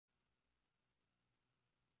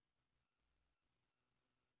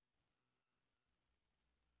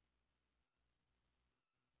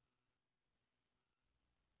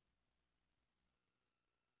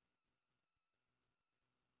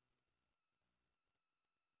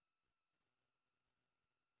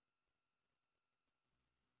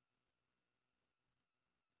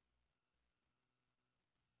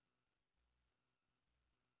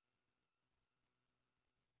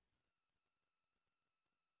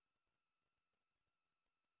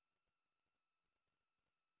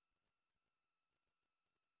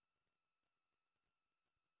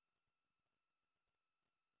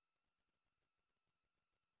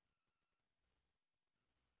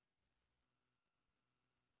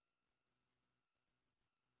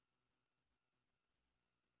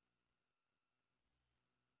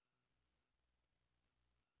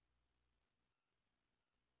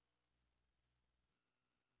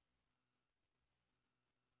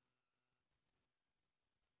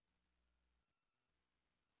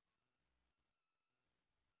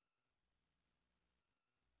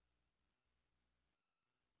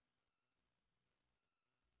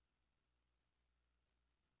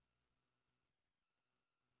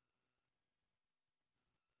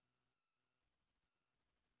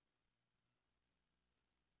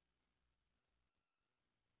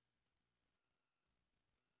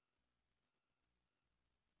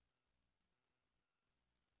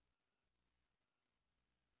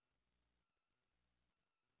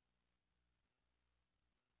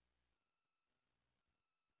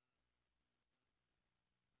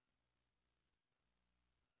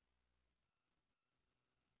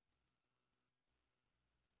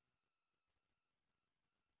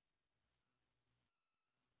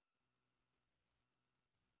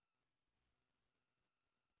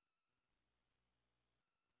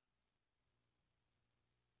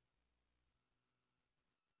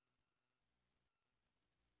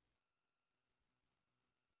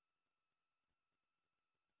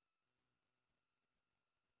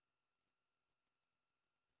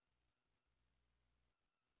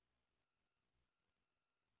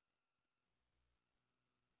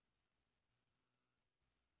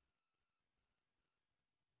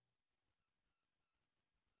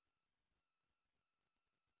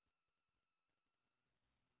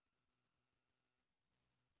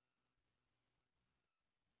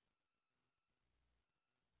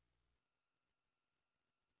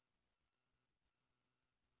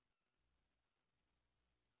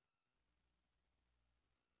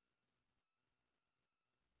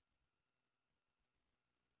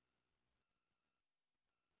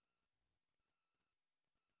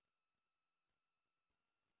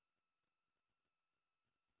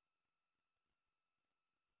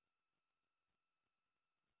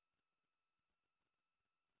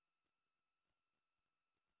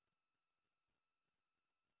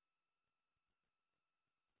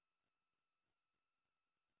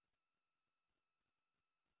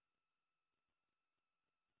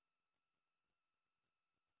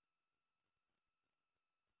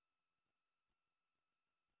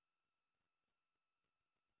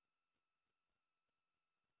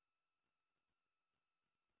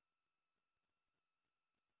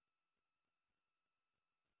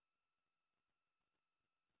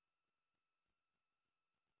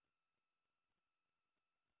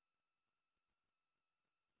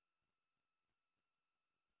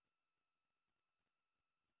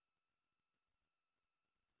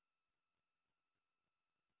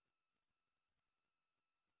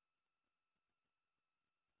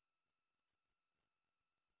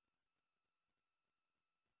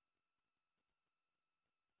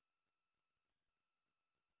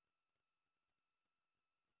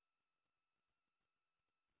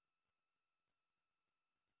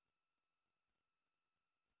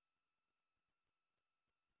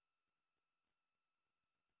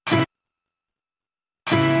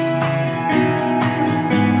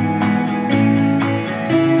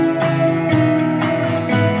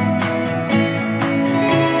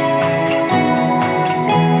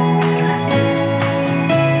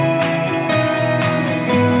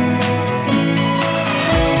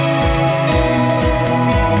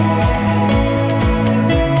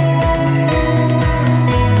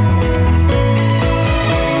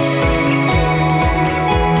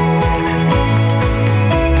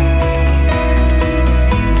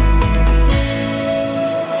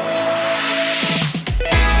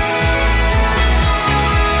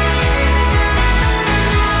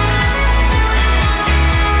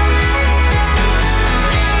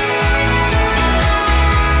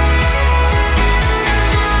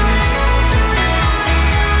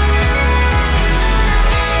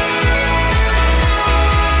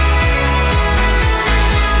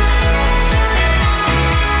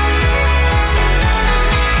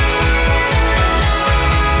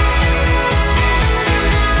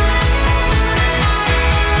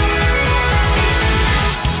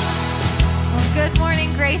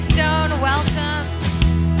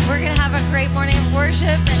a great morning of worship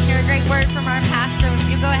and hear a great word from our pastor. If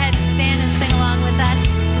you go ahead and stand and sing along with us.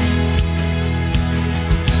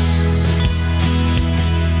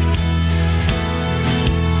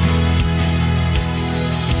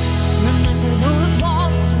 Remember those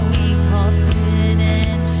walls we called sin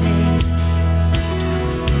and shame.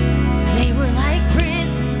 They were like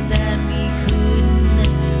prisons that we couldn't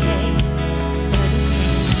escape. But he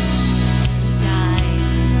died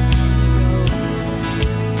and rose.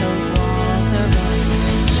 Those walls are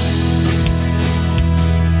running.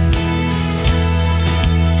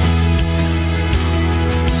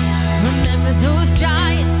 Remember those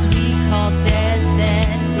giants we called death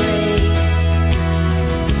and grave.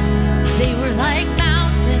 They were like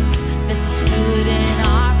mountains that stood in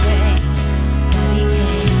our way. But he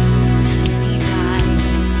came and he died and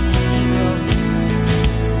he rose.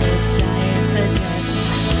 Those giants are dead.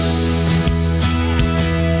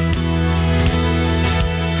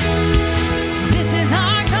 This is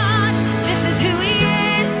our God. This is who he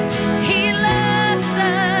is. He loves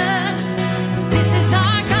us. This is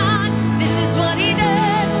our God. This is what he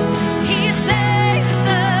does. He saves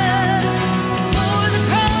us. For the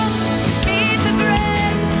cross, beat the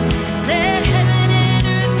grave. Let heaven and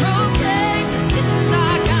earth proclaim. This is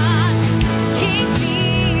our God, King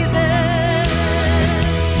Jesus.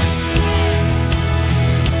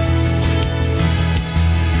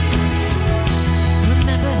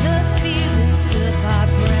 Remember the fear that took our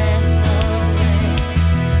breath away.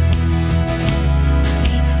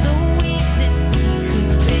 Feet so weak that we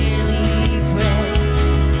could barely pray.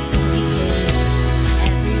 He heard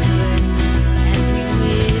every word, every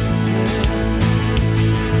whisper.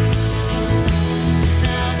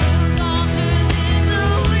 Now those altars in the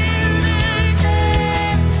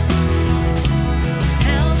wilderness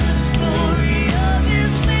tell the story of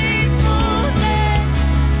his faithfulness.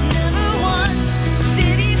 Never once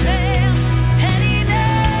did he fail, and he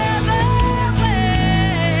never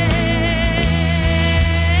will.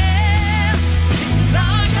 This is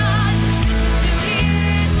our God. This is who he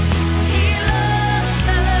is. He loves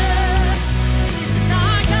us. This is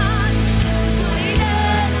our God. This is what he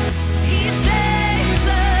does. He saves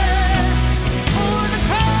us. For the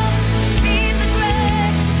cross, beat the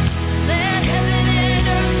grave. Let heaven and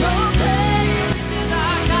earth proclaim. This is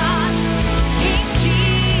our God, King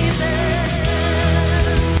Jesus.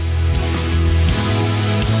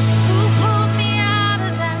 Who pulled me out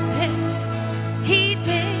of that pit? He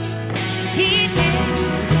did. He did.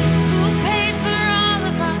 Who paid for all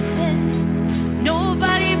of our sin?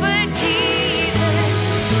 Nobody but Jesus.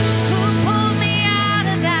 Who pulled me out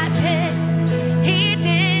of that pit? He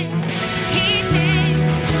did. He did.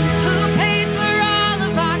 Who paid for all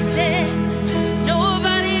of our sin?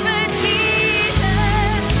 Nobody but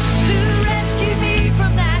Jesus. Who rescued me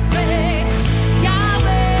from that grave?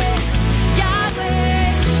 Yahweh,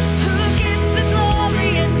 Yahweh. Who gets the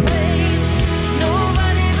glory and praise?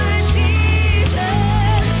 Nobody but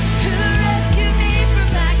Jesus. Who rescued me from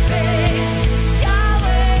that grave?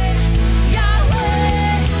 Yahweh,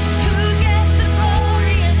 Yahweh. Who gets the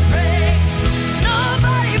glory and praise?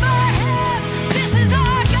 Nobody but him. This is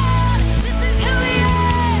our God. This is who he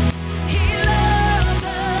is. He loves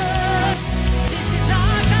us. This is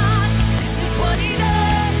our God. This is what he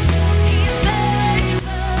does. He saves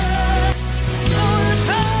us. For the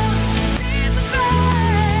cross, beat the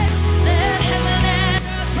grave. Let heaven and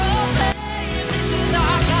earth proclaim. This is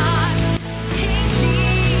our God, King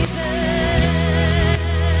Jesus.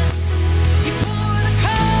 You bore the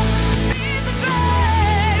cross, beat the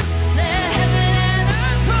grave. Let heaven and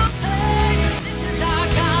earth proclaim. This is our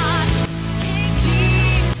God, King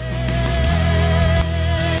Jesus.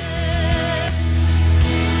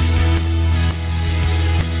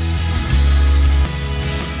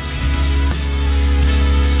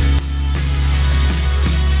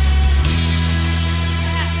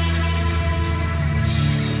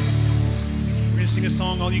 We're going to sing a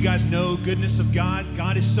song all you guys know, Goodness of God.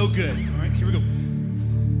 God is so good. All right, here we go.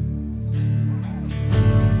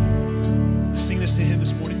 Let's sing this to him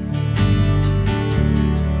this morning.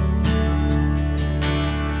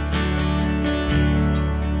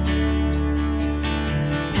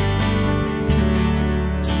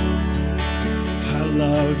 I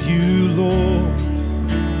love you, Lord,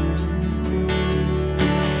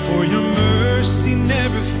 for your mercy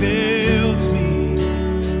never fails me.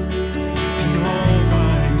 In all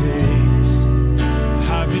my days,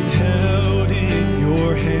 I've been held in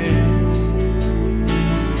your hands.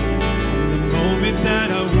 From the moment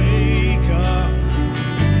that I wake up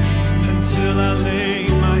until I lay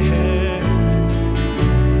my head,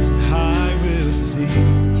 I will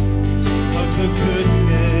sing of the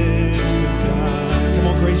goodness of God. Come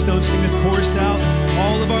on, Grace. Stone sing this chorus out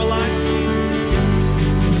all of our life.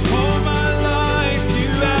 All my life you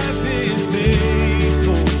have been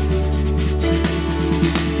faithful.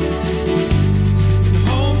 And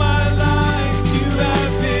all my life you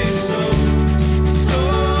have been so, so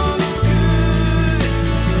good.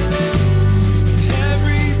 With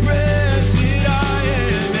every breath that I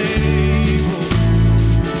am able,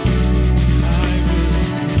 I will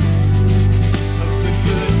sing of the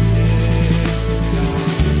goodness of God.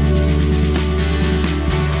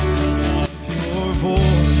 Your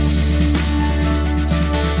voice,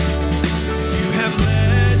 you have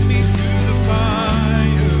led me through the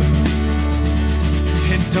fire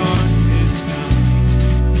and darkness found me.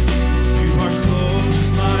 You are close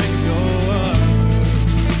like no other.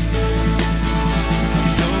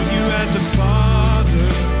 I've known you as a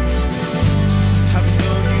father, I've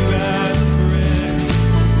known you as a friend.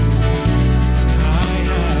 I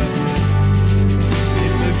have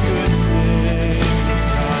in the goodness of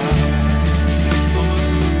God.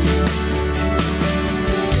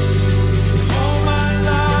 All my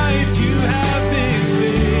life you have been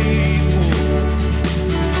faithful.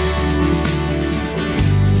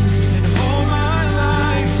 And all my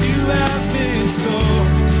life you have been so,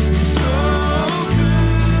 so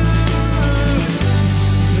good.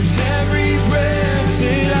 With every breath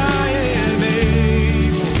that I am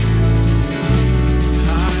able,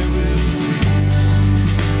 I will sing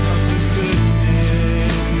of the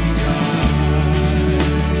goodness of God.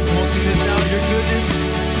 Come on, sing this out, your goodness.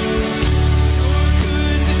 Your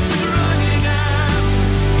goodness is running after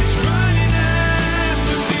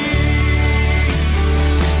me.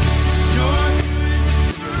 Your goodness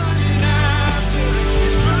is running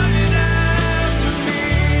after me.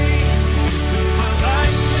 With my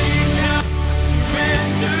life laid down, I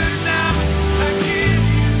surrender now. I give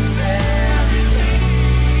you everything.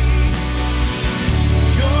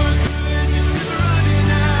 Your goodness is running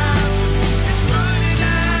after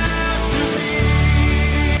me.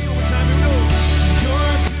 One more time, here we go. Your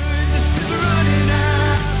goodness is running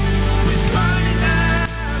after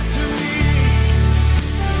me.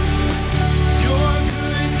 Your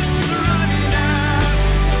goodness is running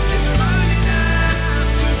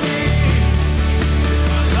after me. With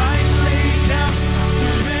my life laid down, I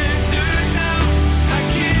surrender now. I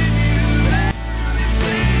give you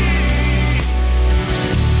everything.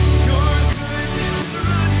 Your goodness is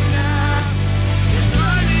running after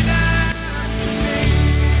me.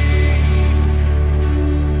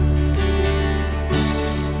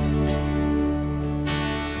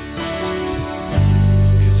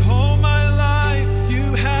 'Cause all my life you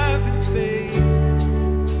have been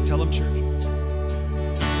faithful. Tell them, church.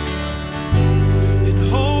 And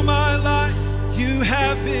all my life you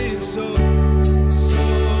have been so, so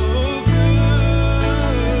good.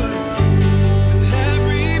 With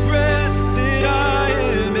every breath that I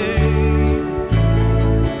am able,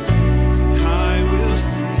 and I will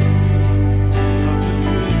sing of the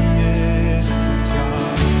goodness of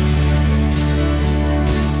God.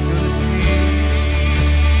 Goodness of me.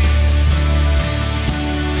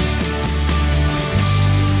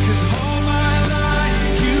 'Cause all my life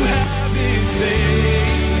you have been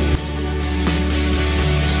faithful.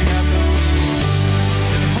 Yes, you have done.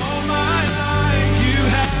 And all my life you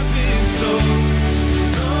have been so,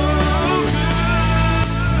 so good.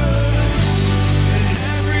 And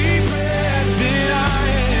every breath that I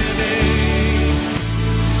am able,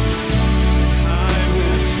 I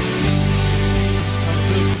will sing of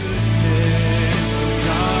the goodness of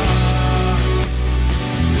God.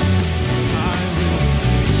 I will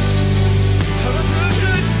sing of the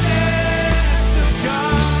goodness of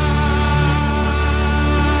God.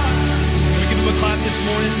 Can we give him a clap this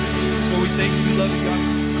morning? Lord, we thank you, we love you, God.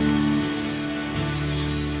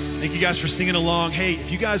 Thank you guys for singing along. Hey,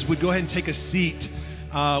 if you guys would go ahead and take a seat,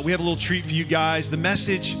 we have a little treat for you guys. The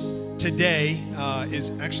message today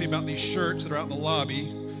is actually about these shirts that are out in the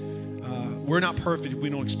lobby. We're not perfect. We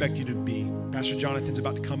don't expect you to be. Pastor Jonathan's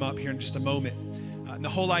about to come up here in just a moment. And the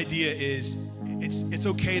whole idea is it's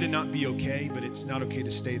okay to not be okay, but it's not okay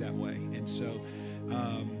to stay that way. And so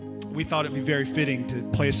we thought it'd be very fitting to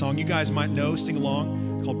play a song you guys might know, sing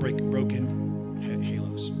along, called Broken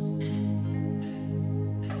Halos.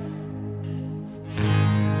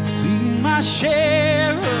 See my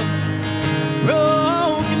share of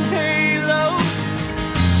broken halos,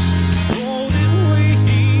 golden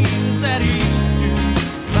wings that used to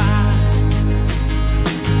fly.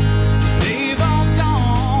 They've all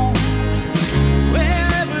gone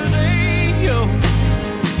wherever they go.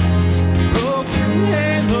 Broken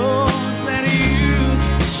halos that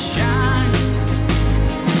used to shine.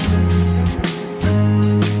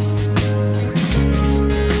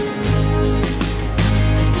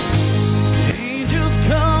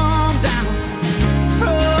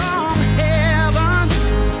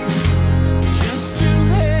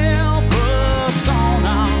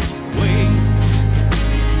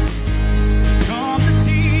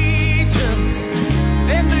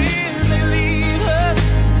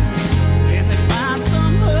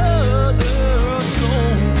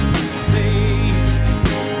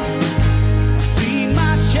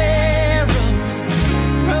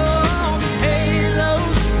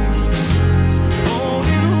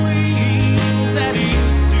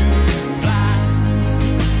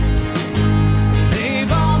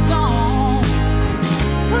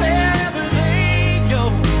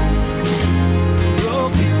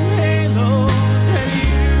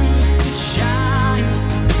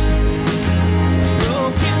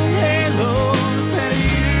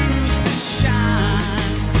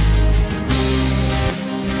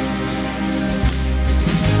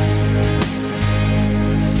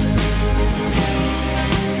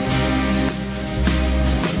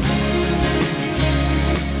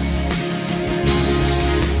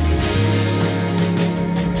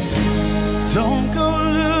 Don't go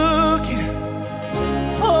looking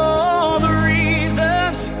for the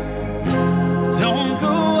reasons. Don't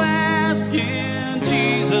go asking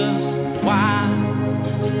Jesus why.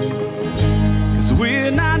 'Cause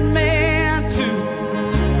we're not meant to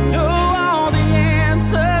know all the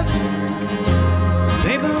answers.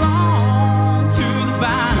 They belong to the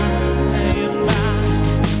by and by.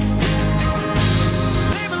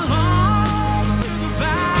 They belong to the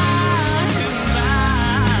by and by.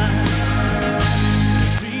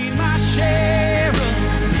 Seen my share of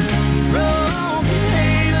broken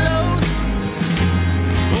halos,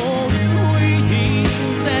 folded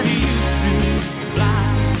wings that used to fly.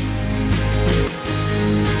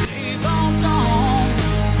 They've all gone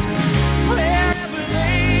wherever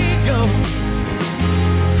they go.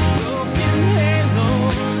 Broken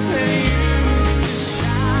halos that used to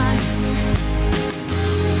shine.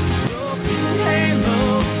 Broken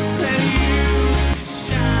halos that used to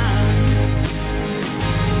shine.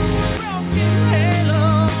 Broken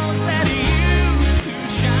halos that used to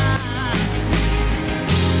shine.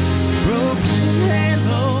 Broken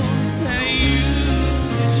halos that used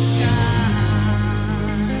to shine.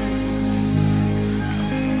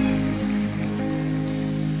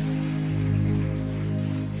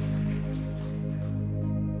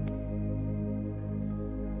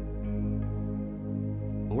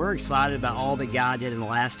 We're excited about all that God did in the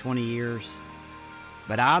last 20 years,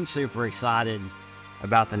 but I'm super excited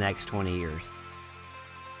about the next 20 years.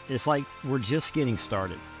 It's like we're just getting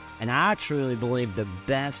started, and I truly believe the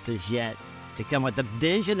best is yet to come. What the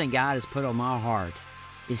vision that God has put on my heart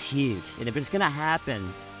is huge, and if it's going to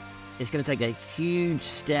happen, it's going to take a huge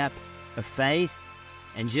step of faith.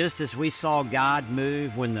 And just as we saw God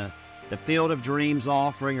move when the Field of Dreams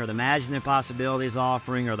offering or the Imagine Possibilities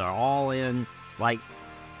offering or the All In, like,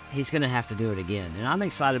 He's going to have to do it again. And I'm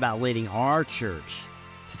excited about leading our church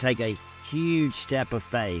to take a huge step of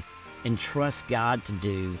faith and trust God to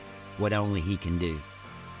do what only He can do.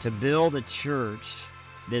 To build a church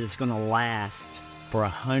that is going to last for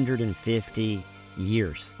 150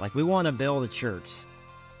 years. Like, we want to build a church,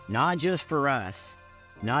 not just for us,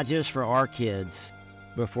 not just for our kids,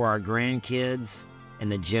 but for our grandkids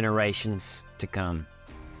and the generations to come.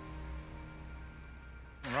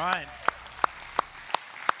 All right.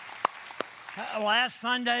 Last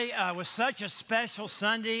Sunday was such a special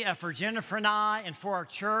Sunday for Jennifer and I and for our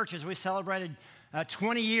church as we celebrated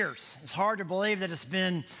 20 years. It's hard to believe that it's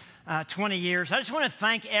been 20 years. I just want to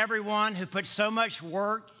thank everyone who put so much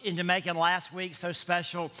work into making last week so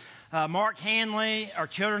special. Mark Hanley, our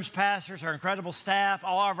children's pastors, our incredible staff,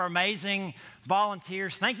 all of our amazing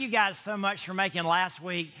volunteers. Thank you guys so much for making last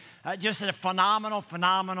week just a phenomenal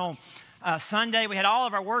Sunday. We had all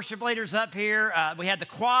of our worship leaders up here. We had the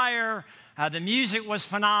choir. The music was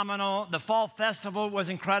phenomenal. The fall festival was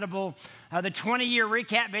incredible. The 20-year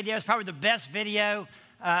recap video is probably the best video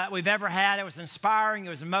we've ever had. It was inspiring. It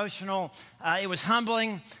was emotional. It was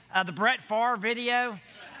humbling. The Brett Favre video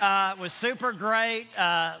was super great.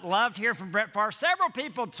 Loved hearing from Brett Favre. Several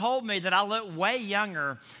people told me that I look way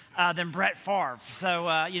younger than Brett Favre. So,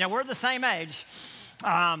 we're the same age.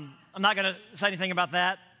 I'm not going to say anything about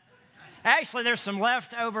that. Actually, there's some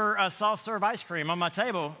leftover soft serve ice cream on my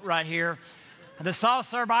table right here. The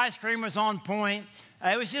soft serve ice cream was on point.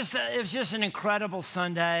 It was just an incredible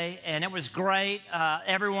Sunday, and it was great.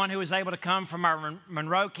 Everyone who was able to come from our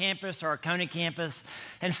Monroe campus or our Coney campus,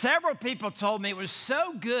 and several people told me it was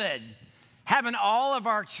so good having all of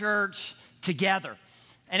our church together.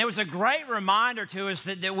 And it was a great reminder to us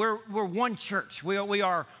that we're one church. We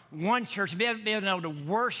are one church. Being able to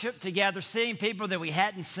worship together, seeing people that we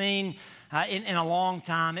hadn't seen in a long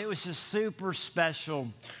time. It was a super special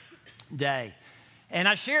day. And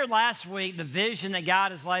I shared last week the vision that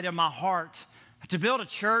God has laid in my heart to build a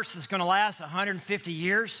church that's going to last 150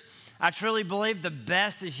 years. I truly believe the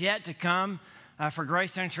best is yet to come for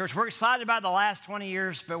Greystone Church. We're excited about the last 20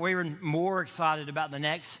 years, but we were more excited about the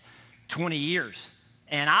next 20 years.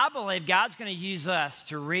 And I believe God's going to use us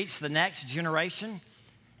to reach the next generation.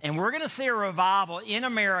 And we're going to see a revival in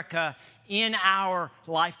America in our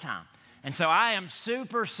lifetime. And so I am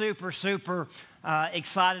super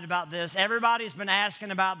excited about this. Everybody's been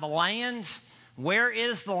asking about the land. Where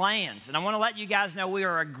is the land? And I want to let you guys know we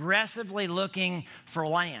are aggressively looking for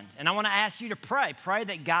land. And I want to ask you to pray. Pray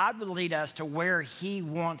that God would lead us to where He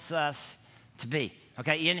wants us to be.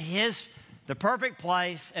 Okay, in the perfect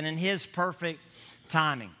place and in His perfect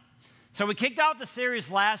timing. So we kicked off the series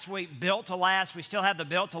last week, Built to Last. We still have the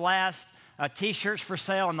Built to Last t-shirts for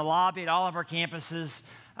sale in the lobby at all of our campuses.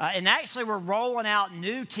 And actually, we're rolling out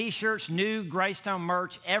new T-shirts, new Greystone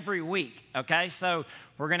merch every week, okay? So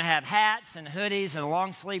we're going to have hats and hoodies and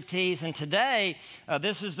long-sleeve tees. And today,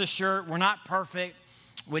 this is the shirt. We're not perfect.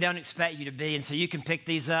 We don't expect you to be. And so you can pick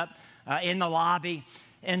these up in the lobby.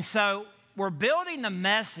 And so we're building the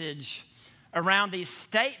message around these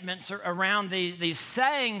statements, or around these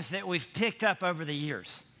sayings that we've picked up over the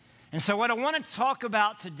years. And so what I want to talk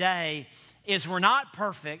about today is we're not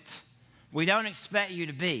perfect. We don't expect you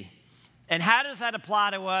to be. And how does that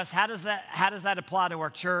apply to us? How does that apply to our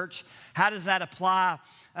church? How does that apply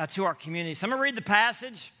to our community? So I'm going to read the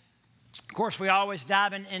passage. Of course, we always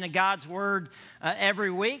dive into God's Word every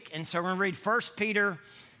week. And so we're going to read 1 Peter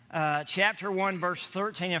chapter 1, verse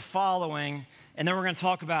 13 and following, and then we're going to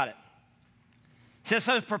talk about it. It says,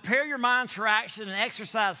 so prepare your minds for action and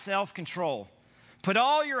exercise self-control. Put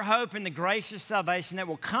all your hope in the gracious salvation that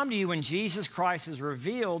will come to you when Jesus Christ is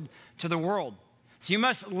revealed to the world. So you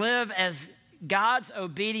must live as God's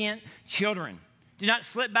obedient children. Do not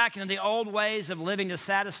slip back into the old ways of living to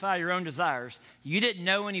satisfy your own desires. You didn't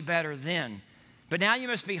know any better then. But now you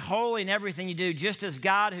must be holy in everything you do, just as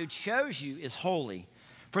God who chose you is holy.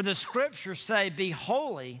 For the scriptures say, be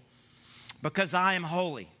holy because I am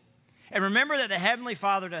holy. And remember that the Heavenly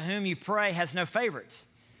Father to whom you pray has no favorites.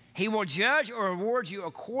 He will judge or reward you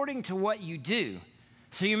according to what you do.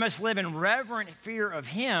 So you must live in reverent fear of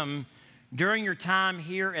Him during your time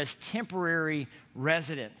here as temporary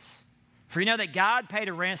residents. For you know that God paid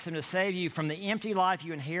a ransom to save you from the empty life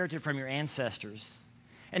you inherited from your ancestors.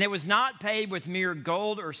 And it was not paid with mere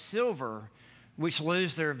gold or silver, which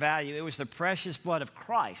lose their value. It was the precious blood of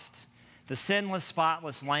Christ, the sinless,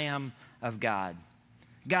 spotless Lamb of God.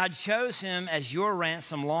 God chose Him as your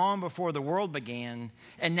ransom long before the world began,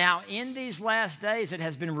 and now in these last days it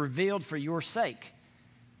has been revealed for your sake.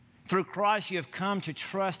 Through Christ you have come to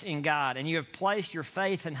trust in God, and you have placed your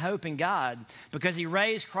faith and hope in God because He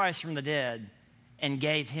raised Christ from the dead and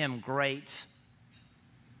gave Him great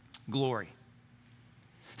glory.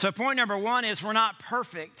 So point number one is we're not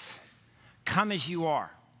perfect. Come as you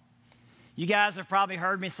are. You guys have probably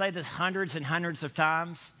heard me say this hundreds and hundreds of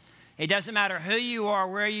times. It doesn't matter who you are,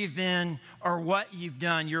 where you've been, or what you've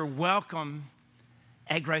done. You're welcome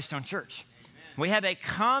at Greystone Church. Amen. We have a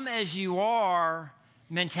come as you are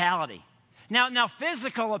mentality. Now,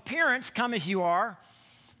 physical appearance, come as you are,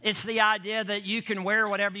 it's the idea that you can wear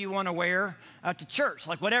whatever you want to wear to church.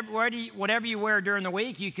 Like whatever you wear during the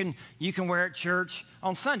week, you can wear at church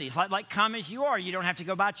on Sundays. Like come as you are. You don't have to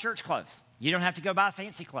go buy church clothes. You don't have to go buy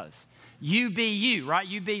fancy clothes. You be you, right?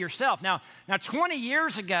 You be yourself. Now 20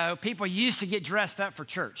 years ago, people used to get dressed up for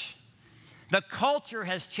church. The culture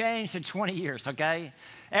has changed in 20 years, okay?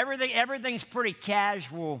 Everything's pretty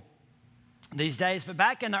casual these days. But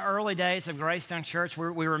back in the early days of Greystone Church,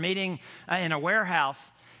 we were meeting in a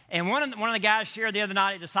warehouse. And one of the guys shared the other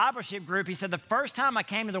night at discipleship group, he said, the first time I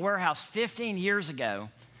came to the warehouse 15 years ago,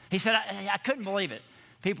 he said, I couldn't believe it.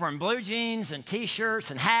 People were in blue jeans and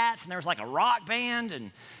T-shirts and hats, and there was like a rock band,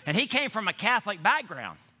 and he came from a Catholic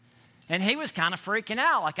background, and he was kind of freaking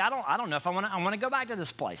out. Like, I don't know if I want to go back to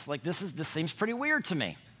this place. Like, this seems pretty weird to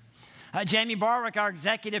me. Jamie Barwick, our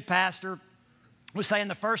executive pastor, was saying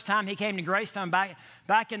the first time he came to Greystone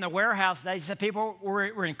back in the warehouse days, he said people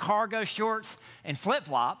were in cargo shorts and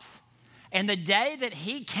flip-flops, and the day that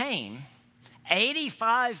he came,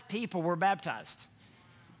 85 people were baptized.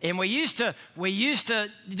 And we used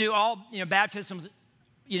to do all baptisms,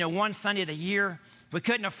 one Sunday of the year. We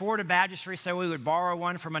couldn't afford a baptistry, so we would borrow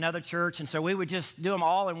one from another church, and so we would just do them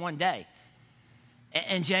all in one day.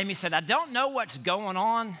 And Jamie said, I don't know what's going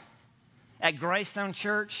on at Greystone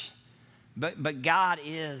Church, but God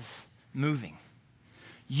is moving.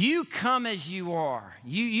 You come as you are.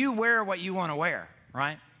 You wear what you want to wear,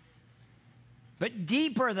 right? But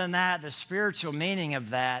deeper than that, the spiritual meaning of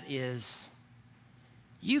that is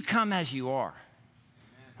you come as you are.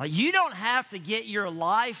 Like, you don't have to get your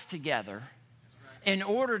life together in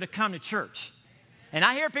order to come to church. And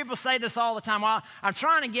I hear people say this all the time. Well, I'm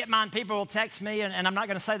trying to get mine. People will text me, and I'm not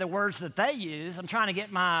going to say the words that they use. I'm trying to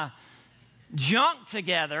get my junk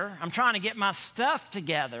together. I'm trying to get my stuff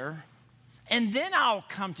together, and then I'll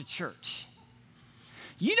come to church.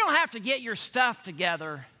 You don't have to get your stuff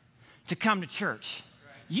together to come to church.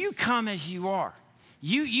 You come as you are.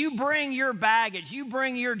 You bring your baggage, you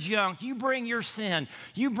bring your junk, you bring your sin,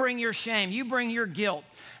 you bring your shame, you bring your guilt.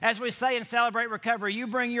 As we say in Celebrate Recovery, you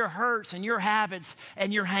bring your hurts and your habits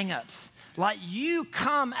and your hang-ups. Like, you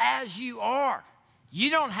come as you are. You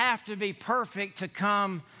don't have to be perfect to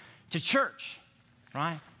come to church,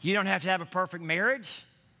 right? You don't have to have a perfect marriage.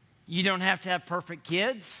 You don't have to have perfect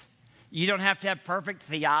kids. You don't have to have perfect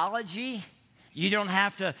theology. You don't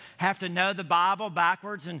have to know the Bible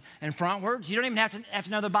backwards and frontwards. You don't even have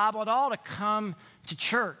to know the Bible at all to come to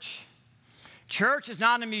church. Church is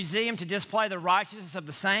not a museum to display the righteousness of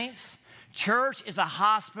the saints. Church is a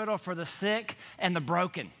hospital for the sick and the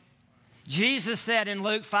broken. Jesus said in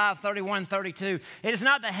Luke 5:31-32, "It is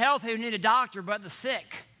not the healthy who need a doctor, but the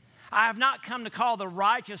sick. I have not come to call the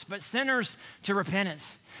righteous, but sinners to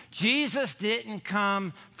repentance." Jesus didn't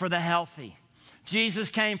come for the healthy. Jesus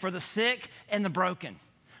came for the sick and the broken.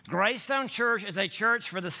 Greystone Church is a church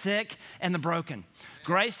for the sick and the broken.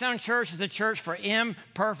 Greystone Church is a church for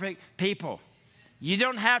imperfect people. You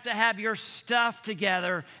don't have to have your stuff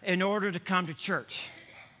together in order to come to church.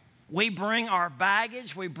 We bring our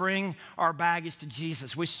baggage to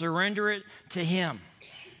Jesus. We surrender it to Him.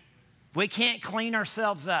 We can't clean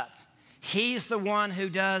ourselves up. He's the one who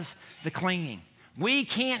does the cleaning. We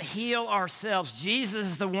can't heal ourselves. Jesus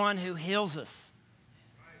is the one who heals us.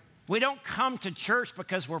 We don't come to church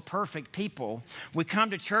because we're perfect people. We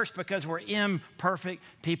come to church because we're imperfect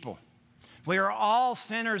people. We are all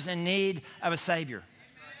sinners in need of a Savior.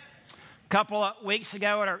 A couple of weeks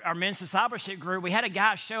ago at our men's discipleship group, we had a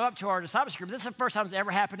guy show up to our discipleship group. This is the first time it's ever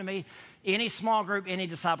happened to me, any small group, any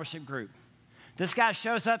discipleship group. This guy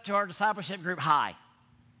shows up to our discipleship group high.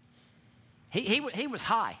 He was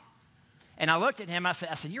high. And I looked at him, I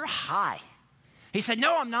said, "You're high." He said,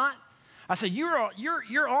 "No, I'm not." I said,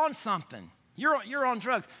 "You're on something. You're on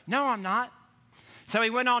drugs." "No, I'm not." So he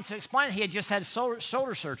went on to explain he had just had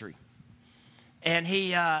shoulder surgery. And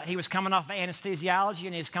he was coming off of anesthesiology,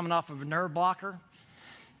 and he was coming off of a nerve blocker.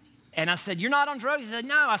 And I said, "You're not on drugs?" He said,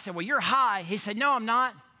 "No." I said, "Well, you're high." He said, "No, I'm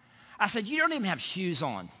not." I said, "You don't even have shoes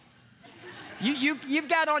on. You've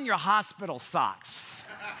got on your hospital socks."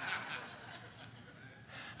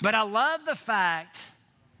 But I love the fact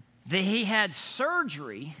that he had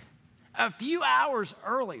surgery a few hours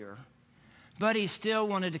earlier, but he still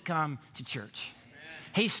wanted to come to church.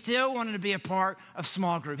 He still wanted to be a part of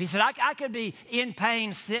small group. He said, I could be in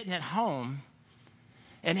pain sitting at home.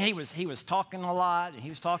 And he was talking a lot, and he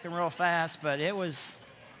was talking real fast, but it was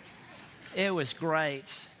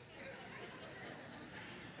great.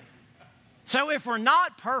 So if we're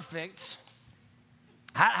not perfect,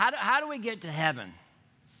 how do we get to heaven?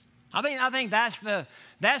 I think that's the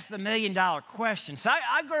 $1 million question. So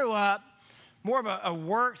I grew up more of a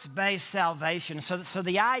works-based salvation. So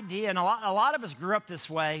the idea, and a lot of us grew up this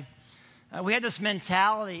way, we had this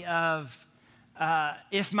mentality of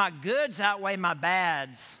if my goods outweigh my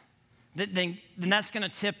bads, then that's going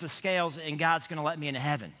to tip the scales, and God's going to let me into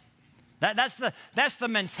heaven. That's the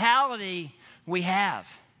mentality we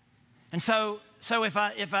have. And so if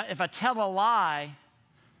I tell a lie,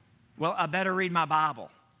 well, I better read my Bible.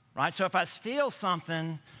 Right? So if I steal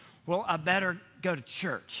something, well, I better go to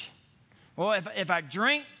church. Well, if I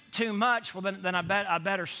drink too much, well, then I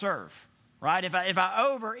better serve. Right? If I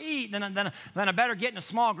overeat, then I better get in a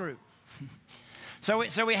small group.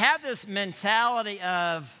 So we have this mentality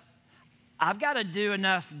of I've got to do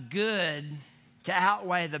enough good to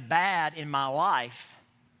outweigh the bad in my life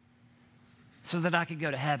so that I could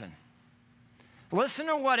go to heaven. Listen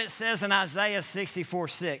to what it says in Isaiah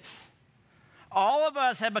 64:6. "All of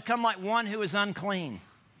us have become like one who is unclean,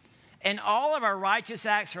 and all of our righteous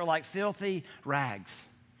acts are like filthy rags.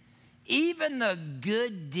 Even the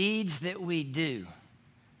good deeds that we do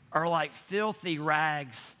are like filthy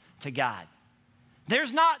rags to God."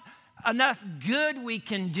 There's not enough good we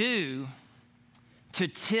can do to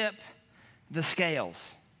tip the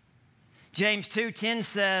scales. James 2:10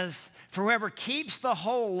 says, "For whoever keeps the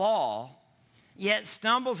whole law, yet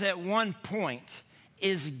stumbles at one point,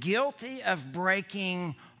 is guilty of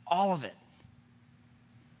breaking all of it."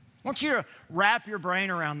 I want you to wrap your brain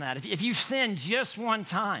around that. If you've sinned just one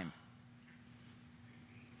time,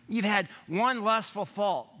 you've had one lustful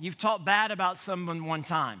thought, you've talked bad about someone one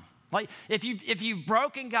time, like if you've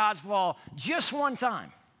broken God's law just one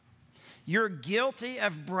time, you're guilty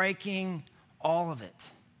of breaking all of it.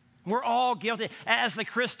 We're all guilty. As the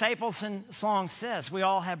Chris Stapleton song says, we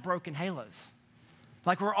all have broken halos.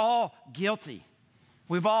 Like we're all guilty.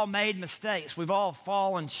 We've all made mistakes. We've all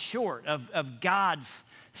fallen short of God's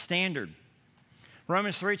standard.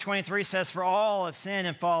 Romans 3:23 says, "For all have sinned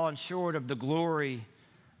and fallen short of the glory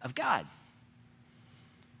of God."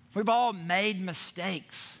 We've all made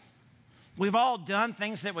mistakes. We've all done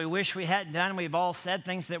things that we wish we hadn't done. We've all said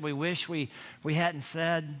things that we wish we hadn't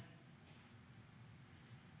said.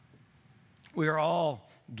 We are all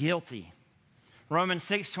guilty. Romans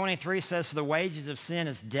 6:23 says, "The wages of sin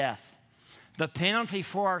is death." The penalty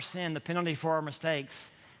for our sin, the penalty for our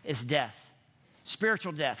mistakes is death.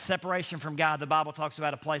 Spiritual death, separation from God. The Bible talks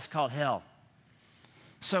about a place called hell.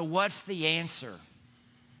 So what's the answer?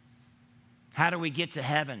 How do we get to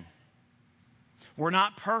heaven? We're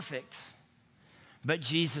not perfect, but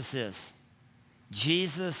Jesus is.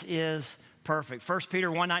 Jesus is perfect. 1 Peter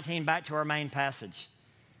 1:19, back to our main passage.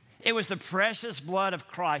 It was the precious blood of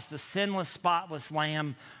Christ, the sinless, spotless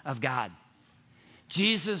Lamb of God.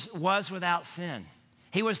 Jesus was without sin.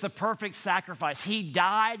 He was the perfect sacrifice. He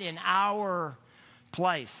died in our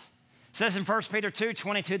place. It says in 1 Peter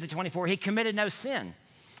 2:22-24, he committed no sin,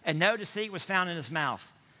 and no deceit was found in his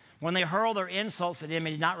mouth. When they hurled their insults at him,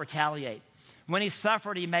 he did not retaliate. When he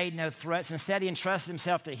suffered, he made no threats. Instead, he entrusted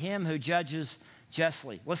himself to him who judges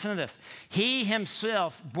justly. Listen to this. He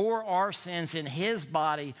himself bore our sins in his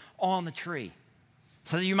body on the tree,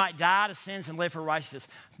 so that you might die to sins and live for righteousness.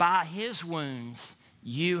 By his wounds,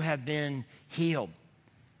 you have been healed.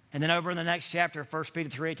 And then over in the next chapter, 1 Peter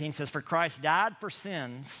 3:18 says, for Christ died for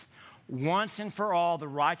sins once and for all, the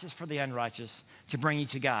righteous for the unrighteous, to bring you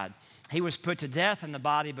to God. He was put to death in the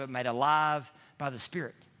body, but made alive by the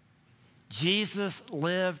Spirit. Jesus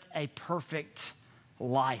lived a perfect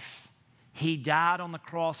life. He died on the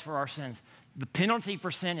cross for our sins. The penalty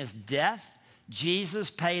for sin is death. Jesus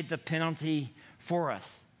paid the penalty for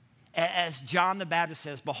us. As John the Baptist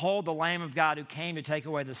says, behold the Lamb of God who came to take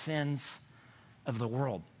away the sins of the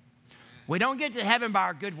world. We don't get to heaven by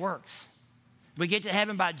our good works. We get to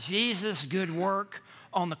heaven by Jesus' good work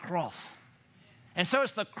on the cross. And so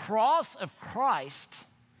it's the cross of Christ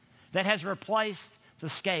that has replaced the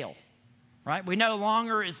scale, right? We no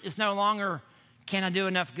longer, it's no longer, can I do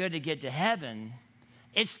enough good to get to heaven?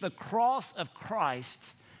 It's the cross of Christ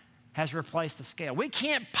has replaced the scale. We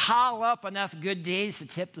can't pile up enough good deeds to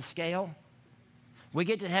tip the scale. We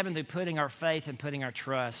get to heaven through putting our faith and putting our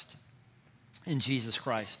trust in Jesus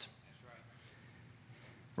Christ.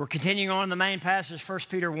 We're continuing on in the main passage, 1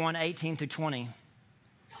 Peter 1:18-20.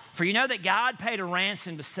 For you know that God paid a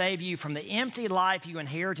ransom to save you from the empty life you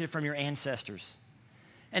inherited from your ancestors.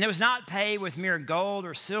 And it was not paid with mere gold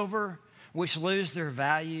or silver, which lose their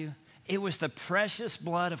value. It was the precious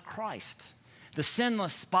blood of Christ, the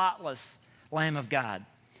sinless, spotless Lamb of God.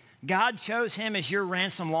 God chose him as your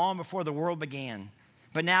ransom long before the world began.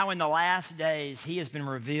 But now in the last days, he has been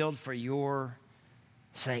revealed for your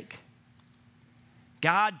sake.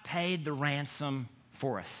 God paid the ransom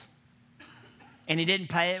for us. And he didn't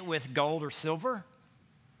pay it with gold or silver.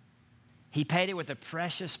 He paid it with the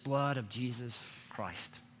precious blood of Jesus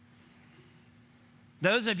Christ.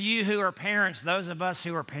 Those of you who are parents, those of us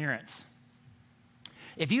who are parents,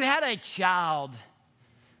 if you had a child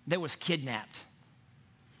that was kidnapped,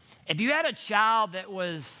 if you had a child that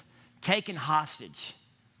was taken hostage,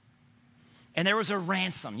 and there was a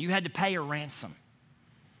ransom, you had to pay a ransom,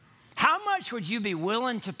 how much would you be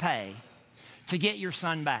willing to pay to get your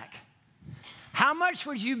son back? How much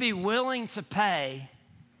would you be willing to pay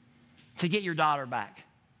to get your daughter back?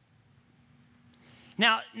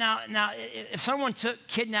 Now, if someone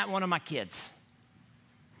kidnapped one of my kids,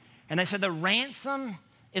 and they said the ransom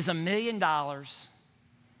is $1 million,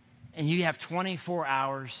 and you have 24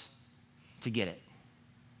 hours to get it.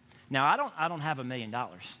 Now, I don't have $1 million,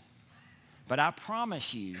 but I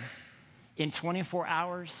promise you, in 24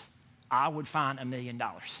 hours, I would find $1 million.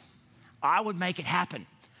 I would make it happen.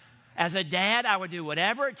 As a dad, I would do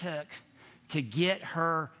whatever it took to get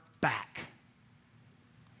her back.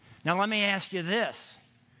 Now, let me ask you this.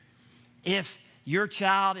 If your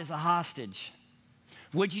child is a hostage,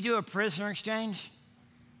 would you do a prisoner exchange?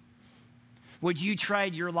 Would you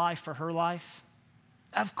trade your life for her life?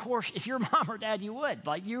 Of course, if you're mom or dad, you would.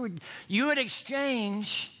 Like you would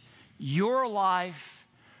exchange your life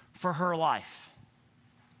for her life.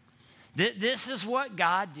 This is what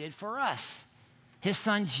God did for us. His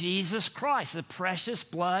son, Jesus Christ, the precious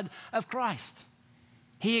blood of Christ.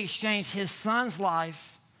 He exchanged his son's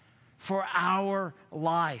life for our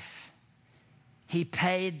life. He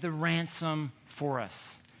paid the ransom for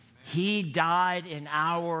us. He died in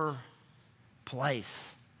our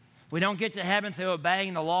place. We don't get to heaven through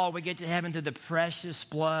obeying the law. We get to heaven through the precious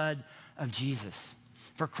blood of Jesus.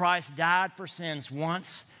 For Christ died for sins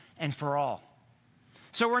once and for all.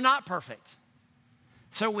 So we're not perfect.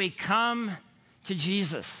 So we come to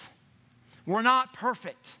Jesus. We're not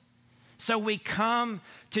perfect. So we come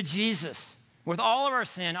to Jesus with all of our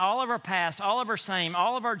sin, all of our past, all of our shame,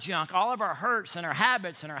 all of our junk, all of our hurts and our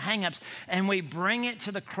habits and our hang-ups, and we bring it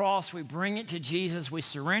to the cross. We bring it to Jesus. We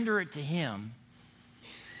surrender it to him,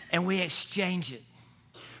 and we exchange it.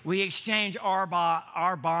 We exchange our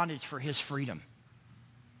bondage for his freedom.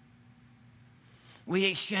 We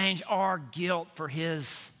exchange our guilt for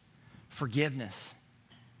his forgiveness.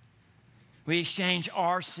 We exchange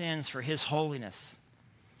our sins for his holiness.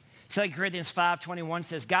 2 Corinthians 5:21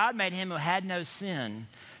 says, God made him who had no sin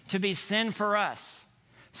to be sin for us,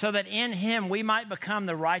 so that in him we might become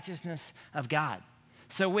the righteousness of God.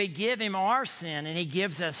 So we give him our sin, and he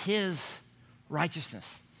gives us his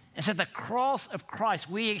righteousness. And so at the cross of Christ,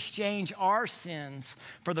 we exchange our sins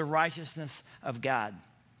for the righteousness of God.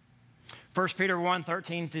 1 Peter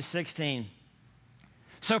 1:13 through 16.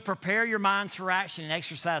 So prepare your minds for action and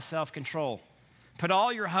exercise self-control. Put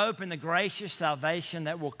all your hope in the gracious salvation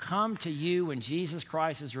that will come to you when Jesus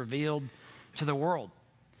Christ is revealed to the world.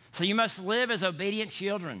 So you must live as obedient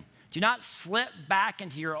children. Do not slip back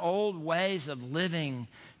into your old ways of living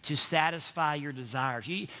to satisfy your desires.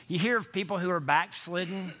 You hear of people who are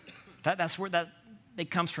backslidden. That's where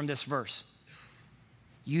it comes from, this verse.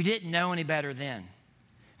 You didn't know any better then.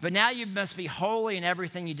 But now you must be holy in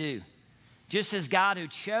everything you do, just as God who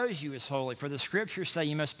chose you is holy. For the scriptures say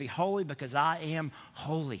you must be holy because I am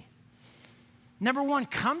holy. Number one,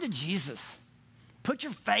 come to Jesus. Put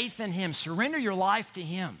your faith in him. Surrender your life to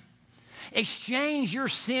him. Exchange your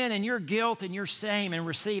sin and your guilt and your shame and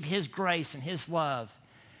receive his grace and his love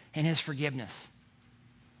and his forgiveness.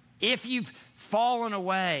 If you've fallen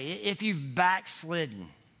away, if you've backslidden,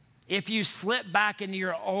 if you slip back into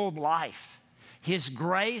your old life, his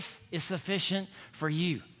grace is sufficient for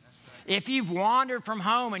you. If you've wandered from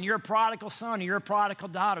home and you're a prodigal son or you're a prodigal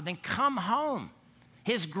daughter, then come home.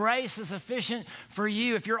 His grace is sufficient for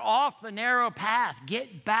you. If you're off the narrow path,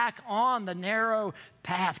 get back on the narrow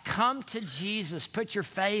path. Come to Jesus. Put your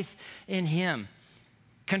faith in him.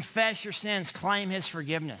 Confess your sins. Claim his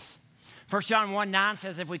forgiveness. 1 John 1:9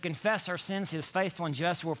 says, if we confess our sins, he is faithful and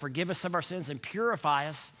just, will forgive us of our sins and purify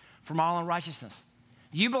us from all unrighteousness.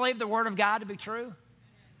 Do you believe the word of God to be true?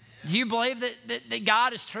 Do you believe that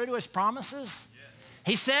God is true to his promises? Yes.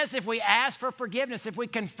 He says if we ask for forgiveness, if we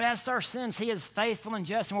confess our sins, he is faithful and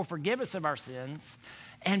just and will forgive us of our sins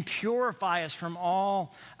and purify us from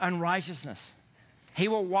all unrighteousness. He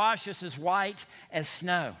will wash us as white as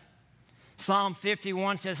snow. Psalm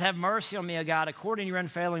 51 says, have mercy on me, O God, according to your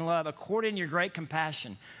unfailing love, according to your great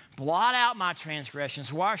compassion. Blot out my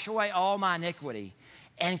transgressions, wash away all my iniquity,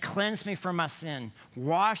 and cleanse me from my sin.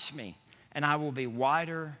 Wash me, and I will be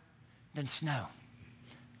whiter than snow.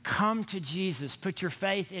 Come to Jesus. Put your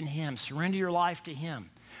faith in him. Surrender your life to him.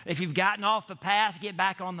 If you've gotten off the path, get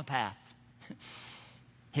back on the path.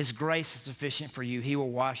 His grace is sufficient for you. He will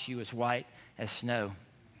wash you as white as snow.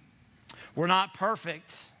 We're not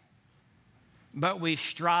perfect, but we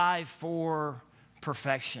strive for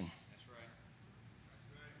perfection. That's right.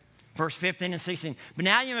 Verse 15 and 16. But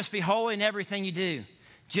now you must be holy in everything you do,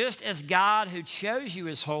 just as God who chose you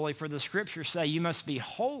is holy. For the scriptures say you must be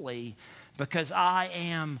holy because I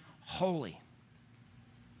am holy.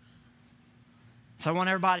 So I want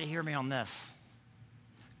everybody to hear me on this.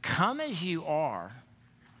 Come as you are,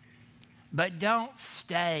 but don't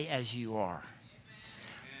stay as you are.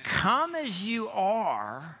 Come as you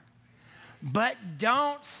are, but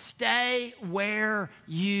don't stay where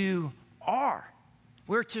you are.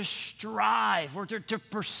 We're to strive. We're to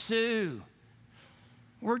pursue.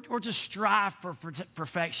 We're to strive for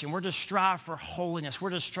perfection. We're to strive for holiness.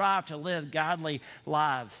 We're to strive to live godly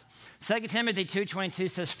lives. 2 Timothy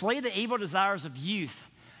 2:22 says, flee the evil desires of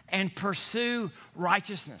youth and pursue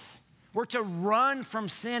righteousness. We're to run from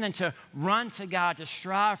sin and to run to God, to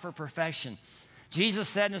strive for perfection. Jesus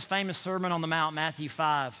said in his famous Sermon on the Mount, Matthew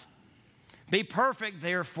 5, be perfect,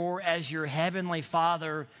 therefore, as your heavenly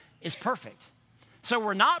Father is perfect. So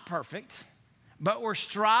we're not perfect, but we're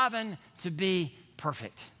striving to be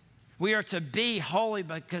perfect. We are to be holy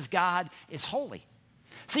because God is holy.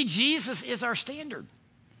 See, Jesus is our standard.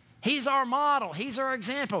 He's our model. He's our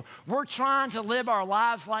example. We're trying to live our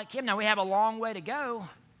lives like him. Now, we have a long way to go.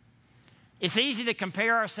 It's easy to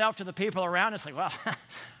compare ourselves to the people around us, like, well,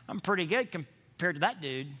 I'm pretty good compared to that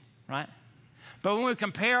dude, right? But when we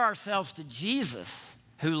compare ourselves to Jesus,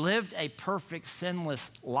 who lived a perfect, sinless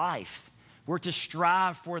life, we're to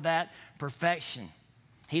strive for that perfection.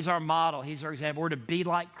 He's our model. He's our example. We're to be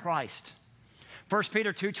like Christ. 1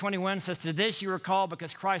 Peter 2:21 says, to this you are called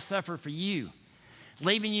because Christ suffered for you,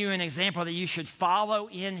 leaving you an example that you should follow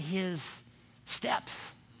in his steps.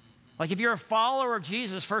 Like if you're a follower of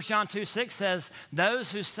Jesus, 1 John 2:6 says,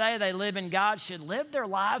 those who say they live in God should live their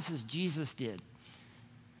lives as Jesus did.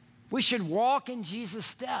 We should walk in Jesus'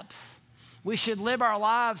 steps. We should live our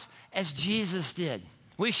lives as Jesus did.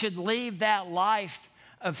 We should leave that life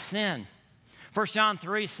of sin. 1 John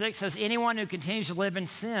 3:6 says, anyone who continues to live in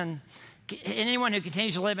sin, anyone who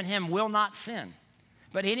continues to live in him will not sin.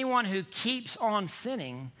 But anyone who keeps on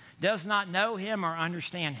sinning does not know him or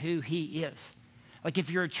understand who he is. Like if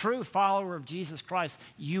you're a true follower of Jesus Christ,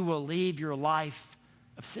 you will leave your life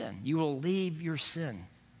of sin. You will leave your sin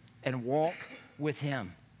and walk with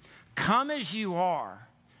him. Come as you are,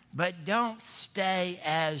 but don't stay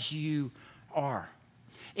as you are.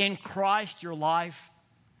 In Christ, your life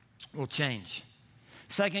will change.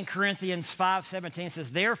 2 Corinthians 5:17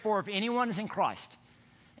 says, therefore, if anyone is in Christ,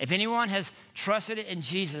 if anyone has trusted in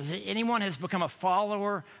Jesus, anyone has become a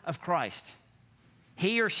follower of Christ,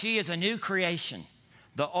 he or she is a new creation.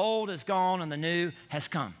 The old is gone and the new has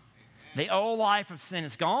come. The old life of sin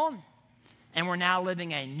is gone, and we're now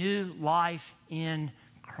living a new life in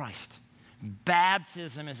Christ.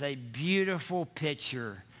 Baptism is a beautiful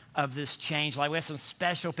picture of this change. Like we have some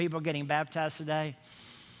special people getting baptized today.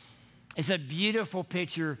 It's a beautiful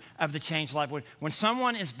picture of the changed life. When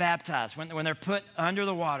someone is baptized, when they're put under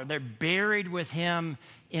the water, they're buried with him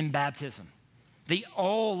in baptism. The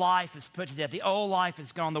old life is put to death. The old life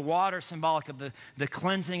is gone. The water is symbolic of the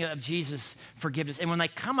cleansing of Jesus' forgiveness. And when they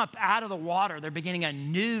come up out of the water, they're beginning a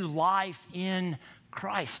new life in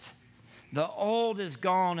Christ. The old is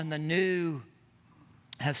gone and the new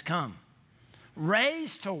has come.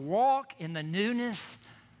 Raised to walk in the newness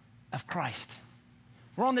of Christ.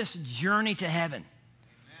 We're on this journey to heaven.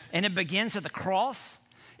 And it begins at the cross.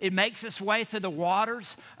 It makes its way through the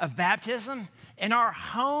waters of baptism. And our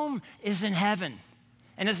home is in heaven.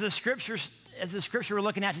 And as the scripture we're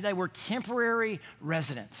looking at today, we're temporary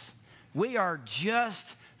residents. We are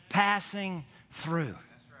just passing through.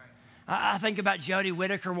 I think about Jody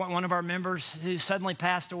Whitaker, one of our members who suddenly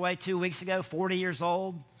passed away 2 weeks ago, 40 years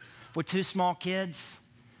old, with 2 small kids.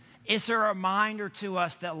 It's a reminder to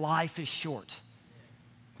us that life is short.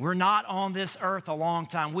 We're not on this earth a long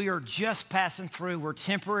time. We are just passing through. We're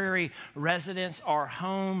temporary residents. Our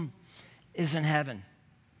home is in heaven.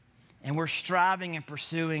 And we're striving and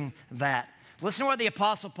pursuing that. Listen to what the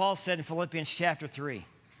Apostle Paul said in Philippians chapter 3.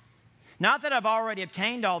 Not that I've already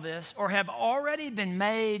obtained all this or have already been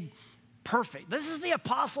made perfect. This is the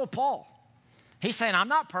Apostle Paul. He's saying, I'm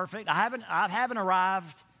not perfect. I haven't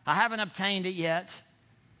arrived. I haven't obtained it yet.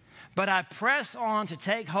 But I press on to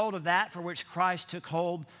take hold of that for which Christ took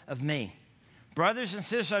hold of me. Brothers and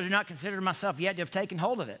sisters, I do not consider myself yet to have taken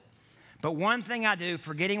hold of it. But one thing I do,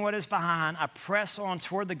 forgetting what is behind, I press on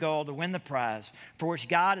toward the goal to win the prize for which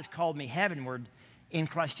God has called me heavenward in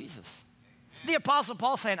Christ Jesus. The Apostle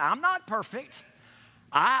Paul saying, I'm not perfect.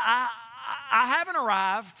 I haven't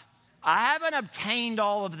arrived. I haven't obtained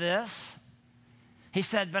all of this. He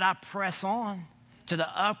said, but I press on to the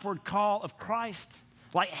upward call of Christ.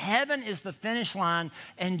 Like heaven is the finish line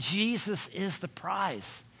and Jesus is the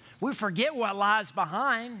prize. We forget what lies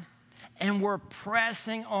behind and we're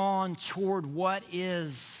pressing on toward what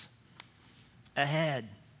is ahead.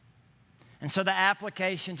 And so the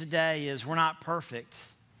application today is we're not perfect,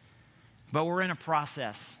 but we're in a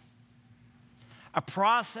process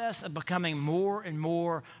of becoming more and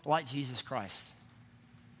more like Jesus Christ.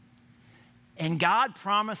 And God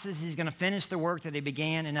promises he's going to finish the work that he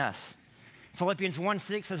began in us. Philippians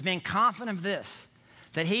 1:6 says, being confident of this,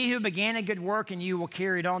 that he who began a good work in you will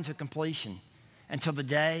carry it on to completion until the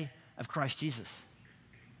day of Christ Jesus.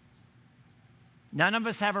 None of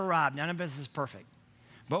us have arrived. None of us is perfect.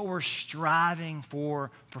 But we're striving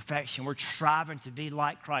for perfection. We're striving to be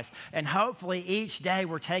like Christ. And hopefully each day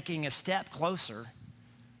we're taking a step closer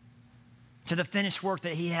to the finished work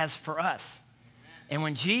that he has for us. And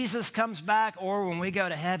when Jesus comes back or when we go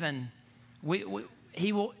to heaven,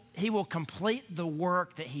 he will complete the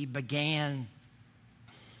work that he began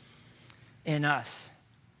in us.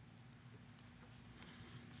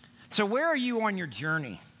 So where are you on your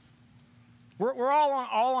journey? We're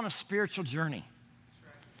all on a spiritual journey.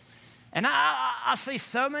 And I see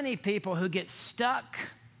so many people who get stuck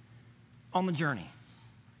on the journey.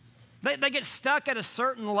 They get stuck at a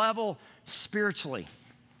certain level spiritually.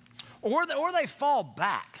 Or they fall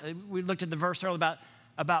back. We looked at the verse earlier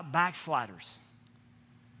about backsliders.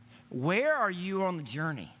 Where are you on the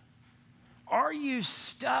journey? Are you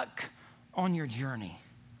stuck on your journey?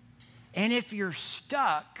 And if you're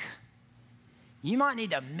stuck, you might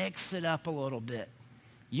need to mix it up a little bit.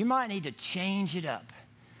 You might need to change it up.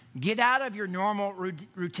 Get out of your normal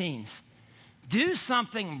routines. Do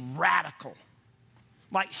something radical.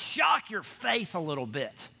 Like shock your faith a little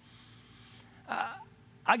bit.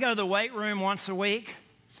 I go to the weight room once a week.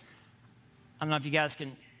 I don't know if you guys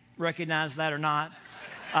can recognize that or not.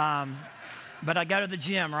 But I go to the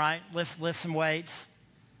gym, right? Lift some weights.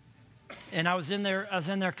 And I was in there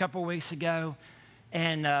a couple weeks ago,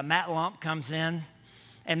 and Matt Lump comes in.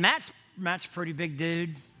 And Matt's a pretty big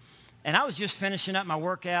dude. And I was just finishing up my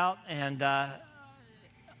workout, and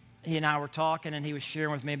he and I were talking, and he was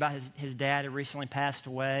sharing with me about his dad had recently passed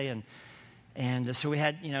away. And so we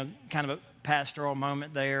had, kind of pastoral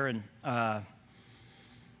moment there, and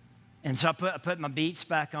so I put my Beats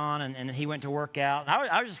back on, and he went to work out. And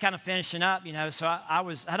I was just kind of finishing up, you know, so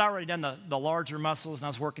I'd already done the larger muscles, and I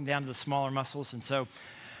was working down to the smaller muscles. And so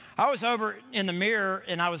I was over in the mirror,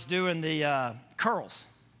 and I was doing the curls.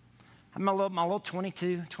 I have my little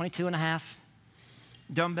 22 and a half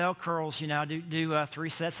dumbbell curls, you know. I do 3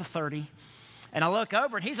 sets of 30. And I look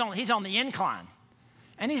over, and he's on the incline,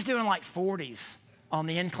 and he's doing like 40s on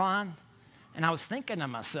the incline. And I was thinking to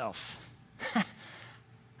myself,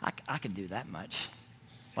 I could do that much.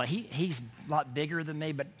 Like he's a lot bigger than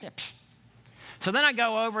me, but so then I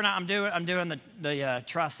go over and I'm doing the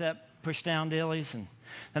tricep push down dealies, and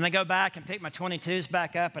then I go back and pick my 22s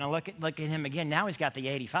back up, and I look at him again. Now he's got the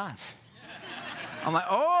 85s. I'm like,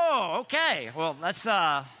 oh, okay. Well, that's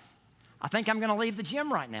I think I'm going to leave the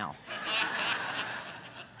gym right now.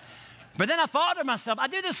 But then I thought to myself, I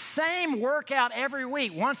do the same workout every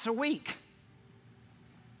week, once a week.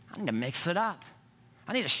 I need to mix it up.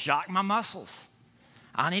 I need to shock my muscles.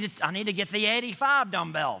 I need to get the 85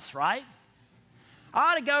 dumbbells, right?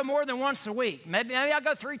 I ought to go more than once a week. Maybe I'll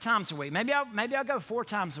go 3 times a week. Maybe I'll go 4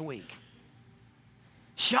 times a week.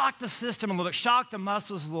 Shock the system a little bit. Shock the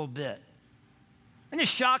muscles a little bit. And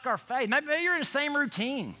just shock our faith. Maybe you're in the same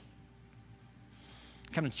routine.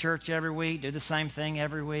 Come to church every week, do the same thing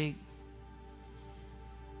every week.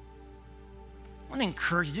 I want to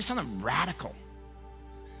encourage you, do something radical.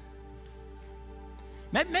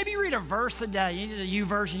 Maybe you read a verse a day. You do the U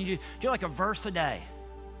version, you do like a verse a day.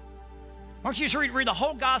 Why don't you just read the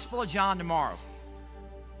whole Gospel of John tomorrow?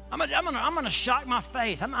 I'm gonna shock my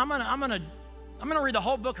faith. I'm gonna read the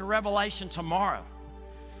whole book of Revelation tomorrow.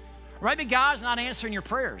 Or maybe God's not answering your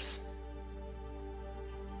prayers.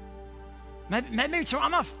 Maybe tomorrow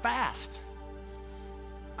I'm gonna fast.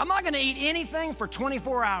 I'm not gonna eat anything for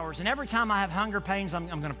 24 hours, and every time I have hunger pains, I'm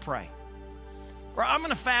gonna pray. Or I'm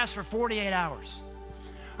gonna fast for 48 hours.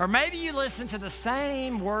 Or maybe you listen to the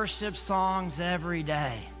same worship songs every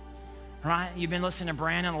day, right? You've been listening to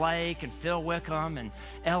Brandon Lake and Phil Wickham and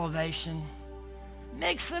Elevation.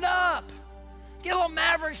 Mix it up. Get a little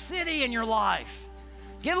Maverick City in your life.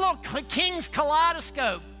 Get a little King's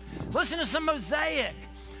Kaleidoscope. Listen to some Mosaic.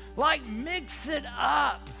 Like, mix it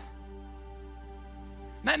up.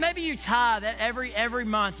 Maybe you tithe that every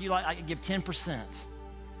month. You I give 10%.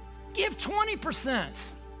 Give 20%.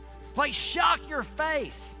 Like, shock your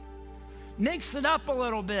faith. Mix it up a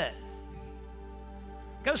little bit.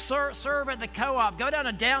 Go serve at the co-op. Go down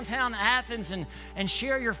to downtown Athens and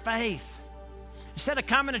share your faith. Instead of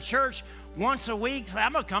coming to church once a week, say,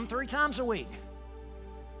 I'm going to come 3 times a week.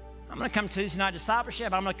 I'm going to come Tuesday night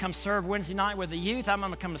discipleship. I'm going to come serve Wednesday night with the youth. I'm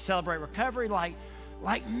going to come to celebrate recovery. Like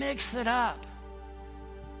mix it up.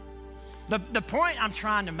 The point I'm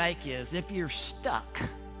trying to make is, if you're stuck,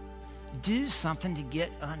 do something to get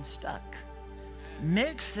unstuck.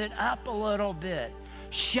 Mix it up a little bit.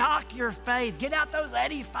 Shock your faith. Get out those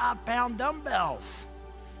 85-pound dumbbells,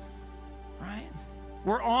 right?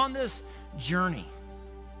 We're on this journey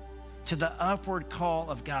to the upward call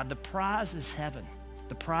of God. The prize is heaven.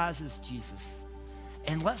 The prize is Jesus.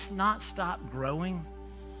 And let's not stop growing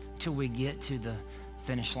till we get to the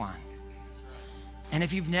finish line. And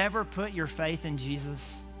if you've never put your faith in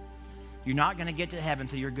Jesus, you're not going to get to heaven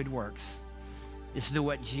through your good works. It's through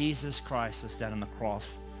what Jesus Christ has done on the cross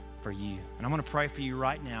for you. And I'm going to pray for you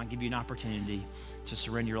right now and give you an opportunity to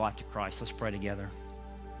surrender your life to Christ. Let's pray together.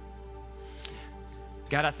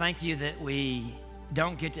 God, I thank you that we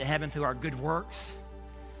don't get to heaven through our good works.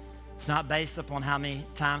 It's not based upon how many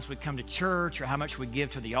times we come to church or how much we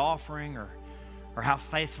give to the offering or how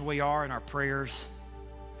faithful we are in our prayers.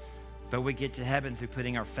 But we get to heaven through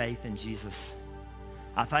putting our faith in Jesus.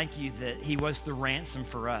 I thank you that he was the ransom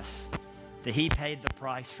for us, that he paid the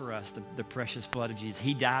price for us, the precious blood of Jesus.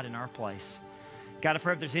 He died in our place. God, I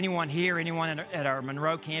pray if there's anyone here, anyone at our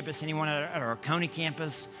Monroe campus, anyone at our Coney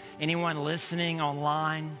campus, anyone listening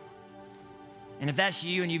online, and if that's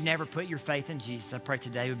you and you've never put your faith in Jesus, I pray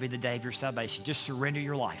today would be the day of your salvation. Just surrender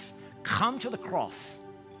your life. Come to the cross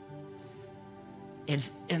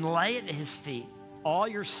and lay it at his feet. All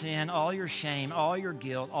your sin, all your shame, all your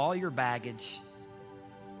guilt, all your baggage.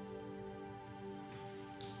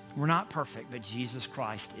 We're not perfect, but Jesus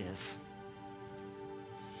Christ is.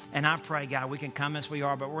 And I pray, God, we can come as we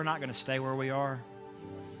are, but we're not going to stay where we are.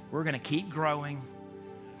 We're going to keep growing,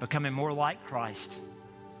 becoming more like Christ.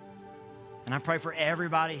 And I pray for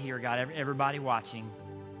everybody here, God, everybody watching.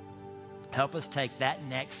 Help us take that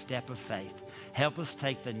next step of faith. Help us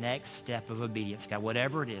take the next step of obedience, God,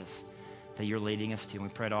 whatever it is that you're leading us to. And we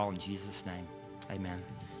pray it all in Jesus' name. Amen.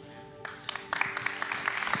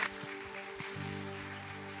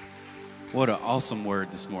 What an awesome word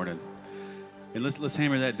this morning. And let's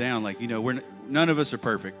hammer that down. Like, you know, none of us are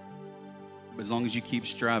perfect. But as long as you keep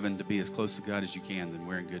striving to be as close to God as you can, then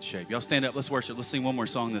we're in good shape. Y'all stand up. Let's worship. Let's sing one more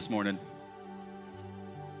song this morning.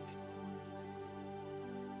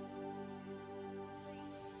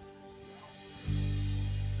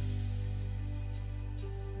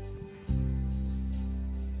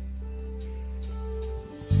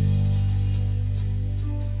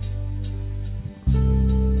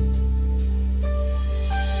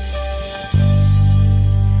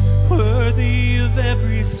 Worthy of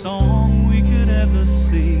every song we could ever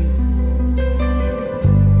sing,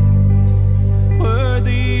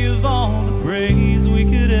 worthy of all the praise we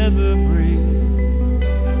could ever bring,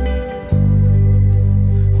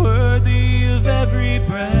 worthy of every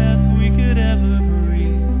breath we could ever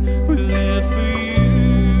breathe. We live for you.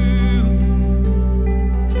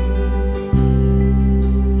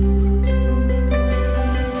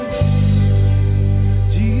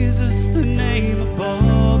 Jesus, the name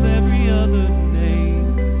above every other name.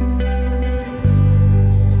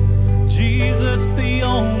 Jesus, the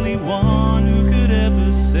only one who could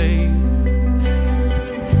ever save.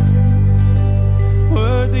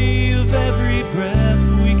 Worthy of every breath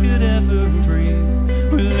we could ever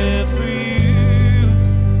breathe. We live for you.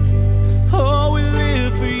 Oh, we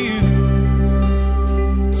live for you.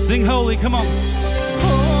 Sing holy, come on.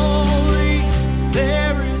 Holy,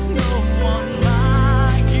 there is no one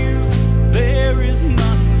like you. There is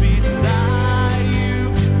none beside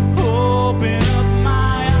you. Open up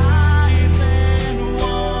my eyes and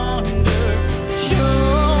wonder.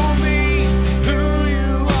 Show me who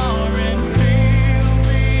you are and fill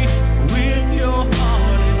me with your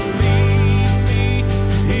heart and lead me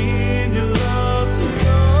in your love to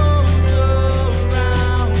those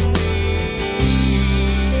around me.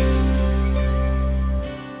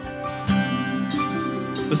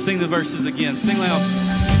 Let's sing the verses again. Sing loud.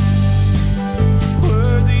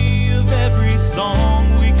 Worthy of every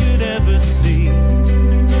song we could ever sing,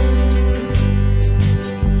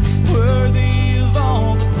 worthy of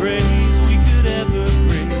all the praise we could ever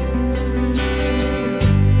bring,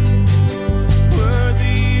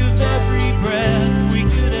 worthy of every breath we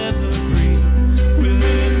could ever breathe. We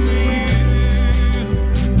live for you.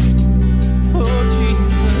 Oh,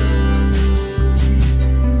 Jesus.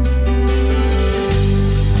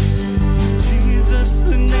 Jesus,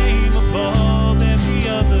 the name above every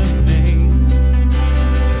other name.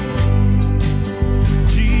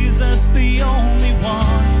 Jesus, the only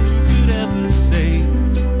one who could ever save.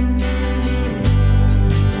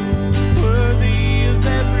 Worthy of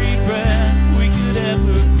every breath we could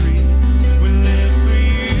ever breathe. We live for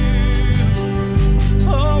you.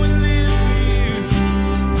 Oh, we live for you.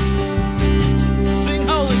 Sing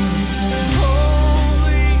holy.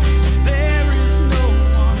 Holy, there is no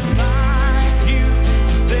one like you.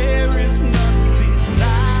 There is none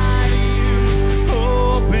beside you.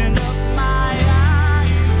 Open up my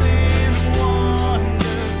eyes and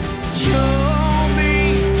wonder. Show me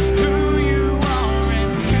who you are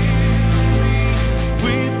and fill me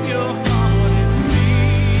with your heart and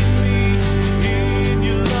lead me in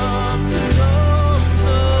your love to those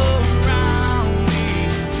around me.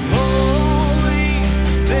 Holy,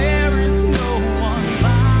 there is no one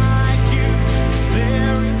like you.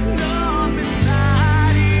 There is none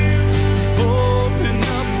beside you. Open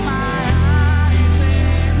up my eyes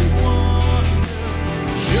and wonder.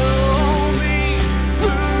 Show me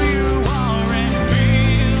who you are and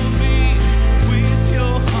fill me with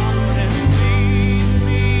your heart and lead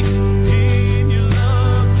me in your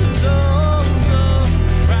love to those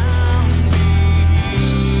around me.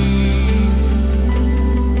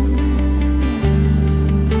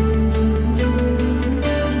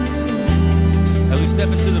 As we step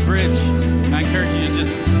into the bridge, I encourage you to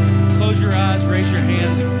just close your eyes, raise your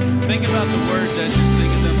hands, think about the words as you're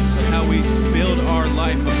singing them, of how we build our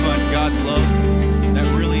life upon God's love. That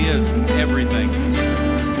really is everything.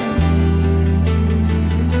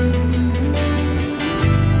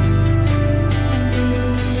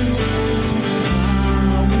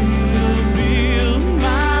 I will build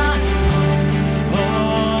my life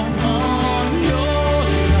on your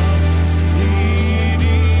love. It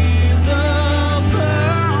is a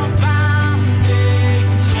firm foundation.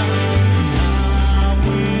 I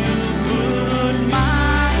will put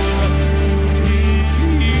my trust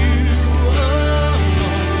in you alone.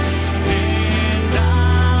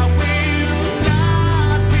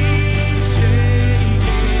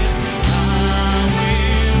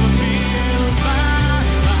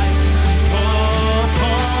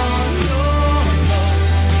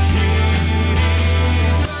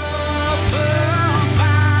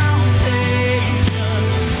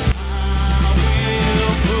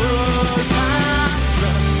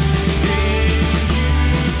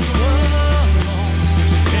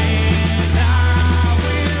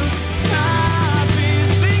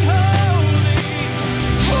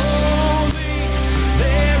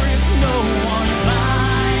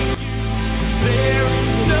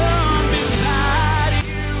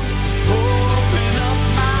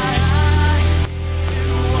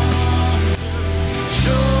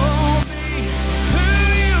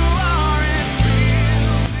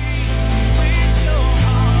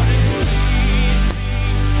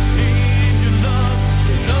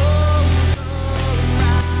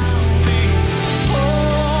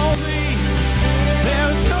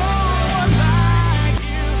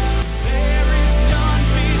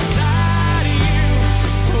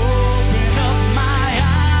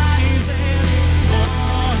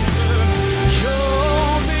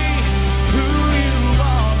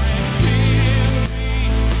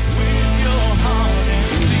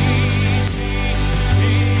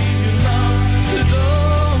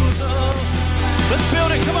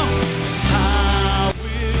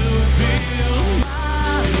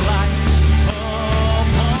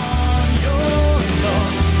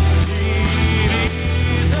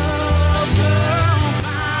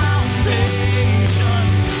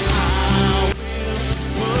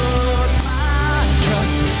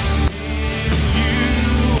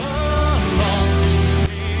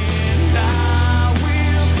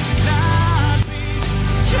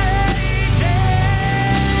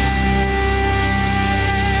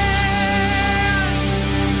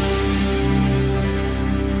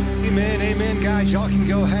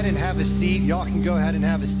 ahead and have a seat. Y'all can go ahead and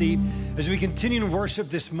have a seat. As we continue to worship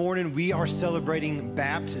this morning, we are celebrating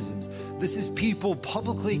baptisms. This is people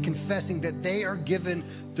publicly confessing that they are giving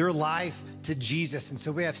their life to Jesus. And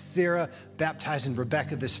so we have Sarah baptizing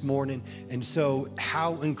Rebecca this morning. And so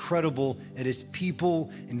how incredible it is, people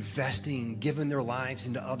investing, giving their lives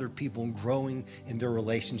into other people and growing in their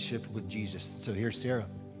relationship with Jesus. So here's Sarah.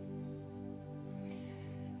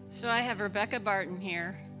 So I have Rebecca Barton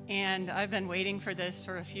here, and I've been waiting for this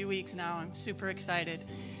for a few weeks now. I'm super excited.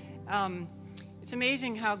 It's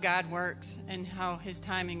amazing how God works and how his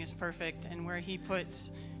timing is perfect and where he puts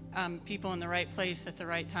people in the right place at the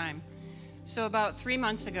right time. So about 3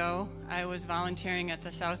 months ago, I was volunteering at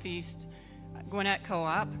the Southeast Gwinnett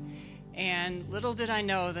Co-op, and little did I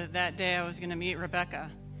know that that day I was going to meet Rebecca.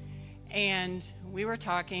 And we were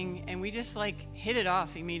talking, and we just hit it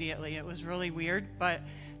off immediately. It was really weird, but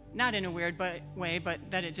not in a weird way,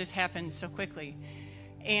 but that it just happened so quickly.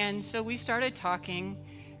 And so we started talking,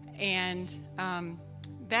 and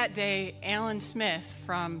that day, Alan Smith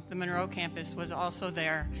from the Monroe campus was also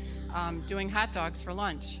there doing hot dogs for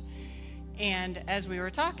lunch. And as we were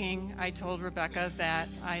talking, I told Rebecca that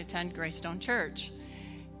I attend Greystone Church.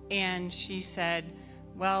 And she said,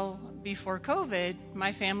 well, before COVID,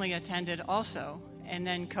 my family attended also. And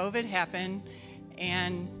then COVID happened,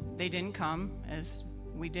 and they didn't come, as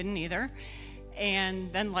we didn't either.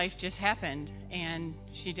 And then life just happened, and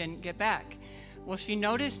she didn't get back. Well, she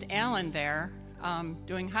noticed Alan there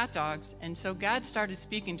doing hot dogs, and so God started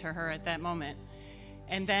speaking to her at that moment.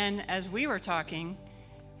 And then as we were talking,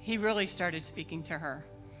 he really started speaking to her.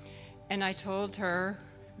 And I told her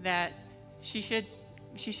that she should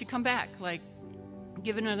come back,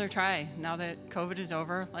 give it another try. Now that COVID is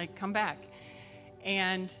over, come back.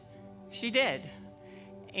 And she did.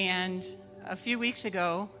 And a few weeks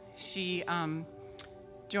ago, she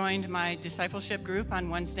joined my discipleship group on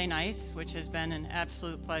Wednesday nights, which has been an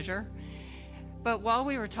absolute pleasure. But while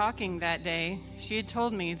we were talking that day, she had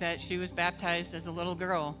told me that she was baptized as a little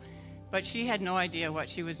girl, but she had no idea what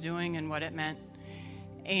she was doing and what it meant.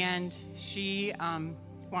 And she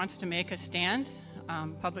wants to make a stand,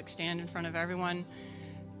 public stand in front of everyone,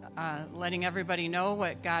 letting everybody know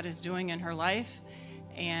what God is doing in her life.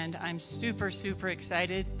 And I'm super, super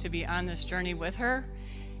excited to be on this journey with her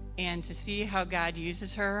and to see how God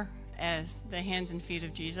uses her as the hands and feet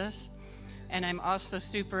of Jesus. And I'm also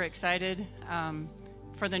super excited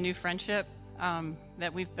for the new friendship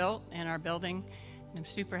that we've built in our building. And I'm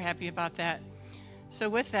super happy about that. So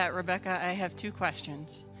with that, Rebecca, I have 2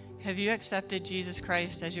 questions. Have you accepted Jesus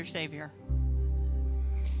Christ as your Savior?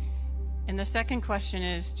 And the second question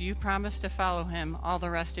is, do you promise to follow him all the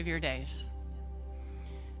rest of your days?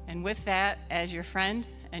 And with that, as your friend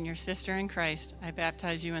and your sister in Christ, I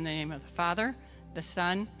baptize you in the name of the Father, the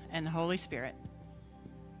Son, and the Holy Spirit.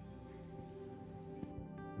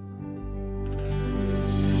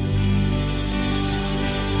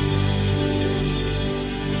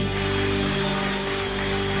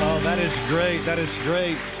 Oh, that is great. That is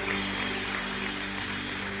great.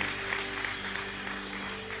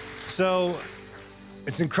 So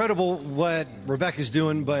it's incredible what Rebecca's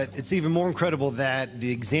doing, but it's even more incredible that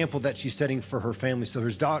the example that she's setting for her family. So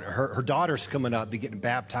her daughter's coming up, be getting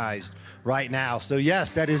baptized right now. So yes,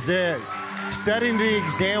 that is it. Setting the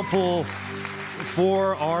example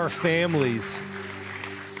for our families.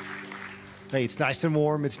 Hey, it's nice and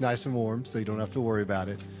warm. It's nice and warm, so you don't have to worry about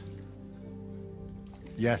it.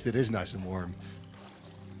 Yes, it is nice and warm.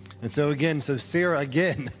 And so again, Sarah,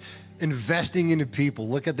 again, investing into people.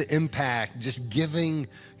 Look at the impact, just giving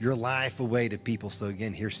your life away to people. So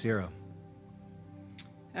again, here's Sarah.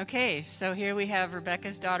 Okay, so here we have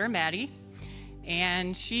Rebecca's daughter, Maddie,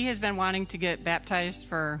 and she has been wanting to get baptized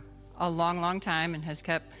for a long, long time and has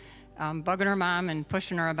kept bugging her mom and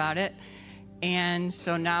pushing her about it. And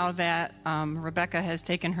so now that Rebecca has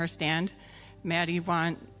taken her stand, Maddie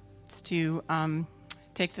wants to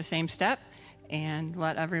take the same step and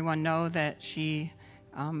let everyone know that she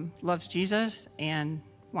loves Jesus and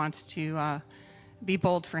wants to be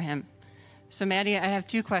bold for him. So Maddie, I have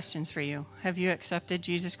 2 questions for you. Have you accepted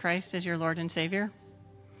Jesus Christ as your Lord and Savior?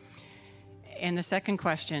 And the second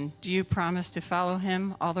question, do you promise to follow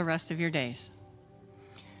him all the rest of your days?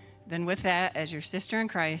 Then with that, as your sister in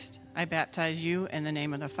Christ, I baptize you in the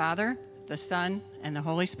name of the Father, the Son, and the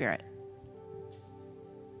Holy Spirit.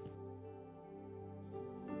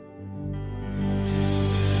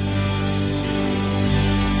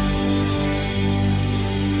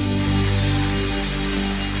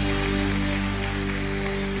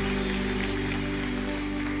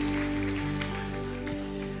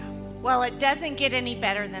 Well, it doesn't get any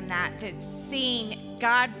better than that, seeing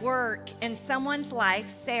God work in someone's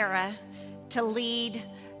life, Sarah, to lead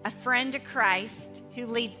a friend to Christ who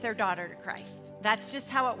leads their daughter to Christ. That's just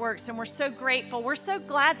how it works, and we're so grateful. We're so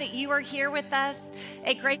glad that you are here with us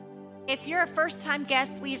at Grace. If you're a first-time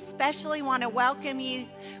guest, we especially want to welcome you.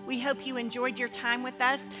 We hope you enjoyed your time with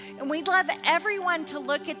us. And we'd love everyone to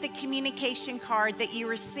look at the communication card that you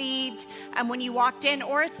received when you walked in,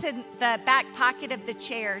 or it's in the back pocket of the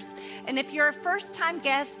chairs. And if you're a first-time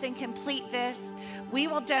guest and complete this, we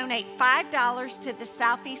will donate $5 to the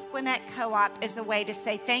Southeast Gwinnett Co-op as a way to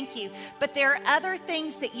say thank you. But there are other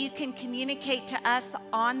things that you can communicate to us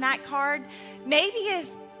on that card. Maybe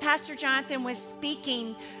as Pastor Jonathan was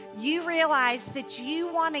speaking, you realize that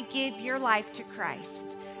you want to give your life to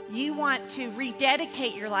Christ. You want to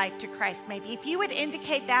rededicate your life to Christ. Maybe if you would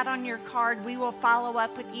indicate that on your card, we will follow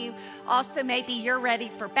up with you. Also, maybe you're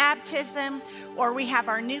ready for baptism, or we have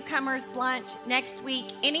our newcomers lunch next week.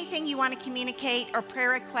 Anything you want to communicate or prayer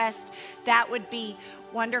request, that would be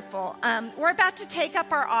wonderful. We're about to take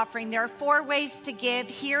up our offering. There are 4 ways to give: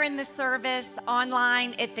 here in the service,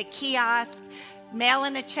 online, at the kiosk, mail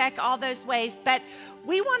in a check, all those ways. But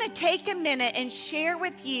we want to take a minute and share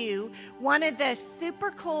with you one of the super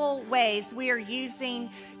cool ways we are using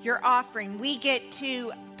your offering. We get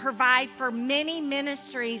to provide for many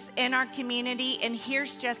ministries in our community, and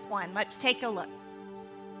here's just one. Let's take a look.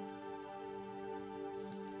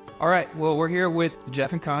 All right, well, we're here with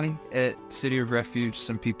Jeff and Connie at City of Refuge,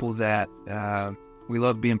 some people that we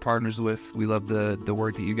love being partners with. We love the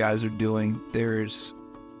work that you guys are doing. There's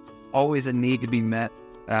always a need to be met,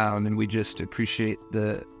 and we just appreciate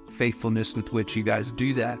the faithfulness with which you guys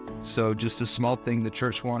do that. So just a small thing the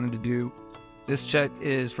church wanted to do. This check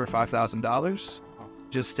is for $5,000,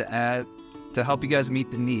 just to add, to help you guys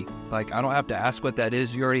meet the need. Like, I don't have to ask what that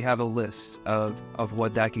is. You already have a list of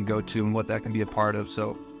what that can go to and what that can be a part of.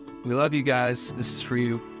 So we love you guys. This is for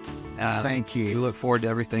you. Thank you. We look forward to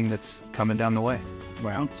everything that's coming down the way.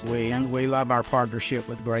 Well, we love our partnership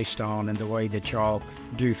with Greystone and the way that y'all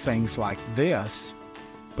do things like this,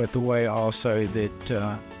 but the way also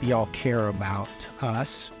that y'all care about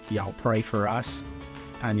us, y'all pray for us,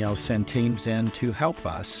 and y'all send teams in to help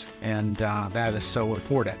us. And that is so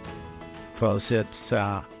important, because it's,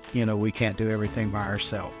 we can't do everything by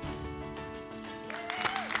ourselves.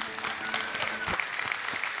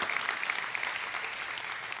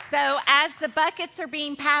 So as the buckets are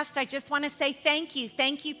being passed, I just want to say thank you.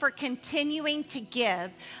 Thank you for continuing to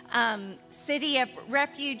give. City of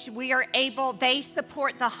Refuge, they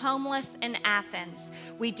support the homeless in Athens.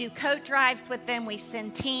 We do coat drives with them, we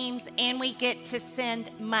send teams, and we get to send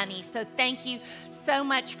money. So thank you so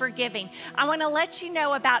much for giving. I want to let you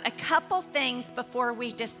know about a couple things before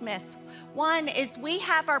we dismiss. One is we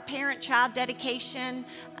have our parent-child dedication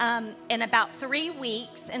in about 3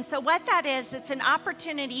 weeks. And so what that is, it's an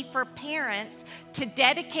opportunity for parents to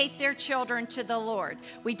dedicate their children to the Lord.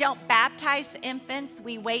 We don't baptize infants.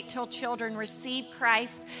 We wait till children receive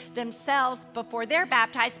Christ themselves before they're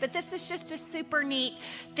baptized. But this is just a super neat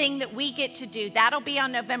thing that we get to do. That'll be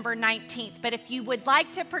on November 19th. But if you would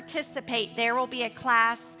like to participate, there will be a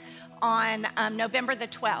class on November the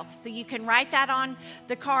 12th. So you can write that on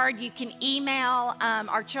the card. You can email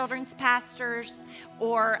our children's pastors,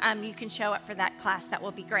 or you can show up for that class. That will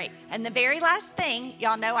be great. And the very last thing,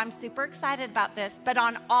 y'all know I'm super excited about this, but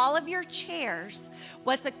on all of your chairs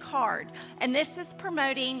was a card. And this is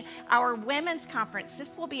promoting our women's conference.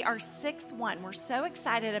 This will be our 6th one. We're so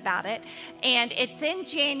excited about it. And it's in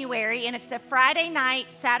January, and it's a Friday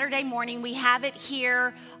night, Saturday morning. We have it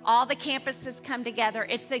here. All the campuses come together.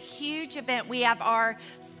 It's a huge event. We have our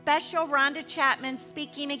special Rhonda Chapman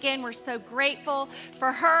speaking again. We're so grateful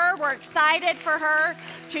for her. We're excited for her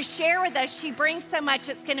to share with us. She brings so much.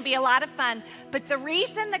 It's going to be a lot of fun. But the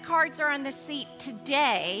reason the cards are on the seat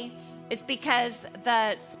today is because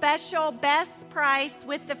the special best price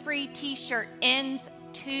with the free t-shirt ends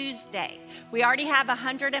Tuesday. We already have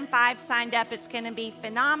 105 signed up. It's going to be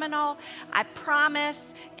phenomenal. I promise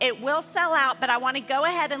it will sell out, but I want to go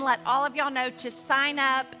ahead and let all of y'all know to sign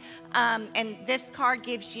up. And this card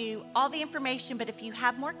gives you all the information, but if you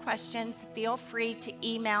have more questions, feel free to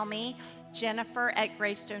email me,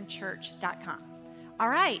 Jennifer@greystonechurch.com. All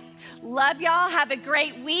right. Love y'all. Have a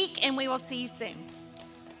great week, and we will see you soon.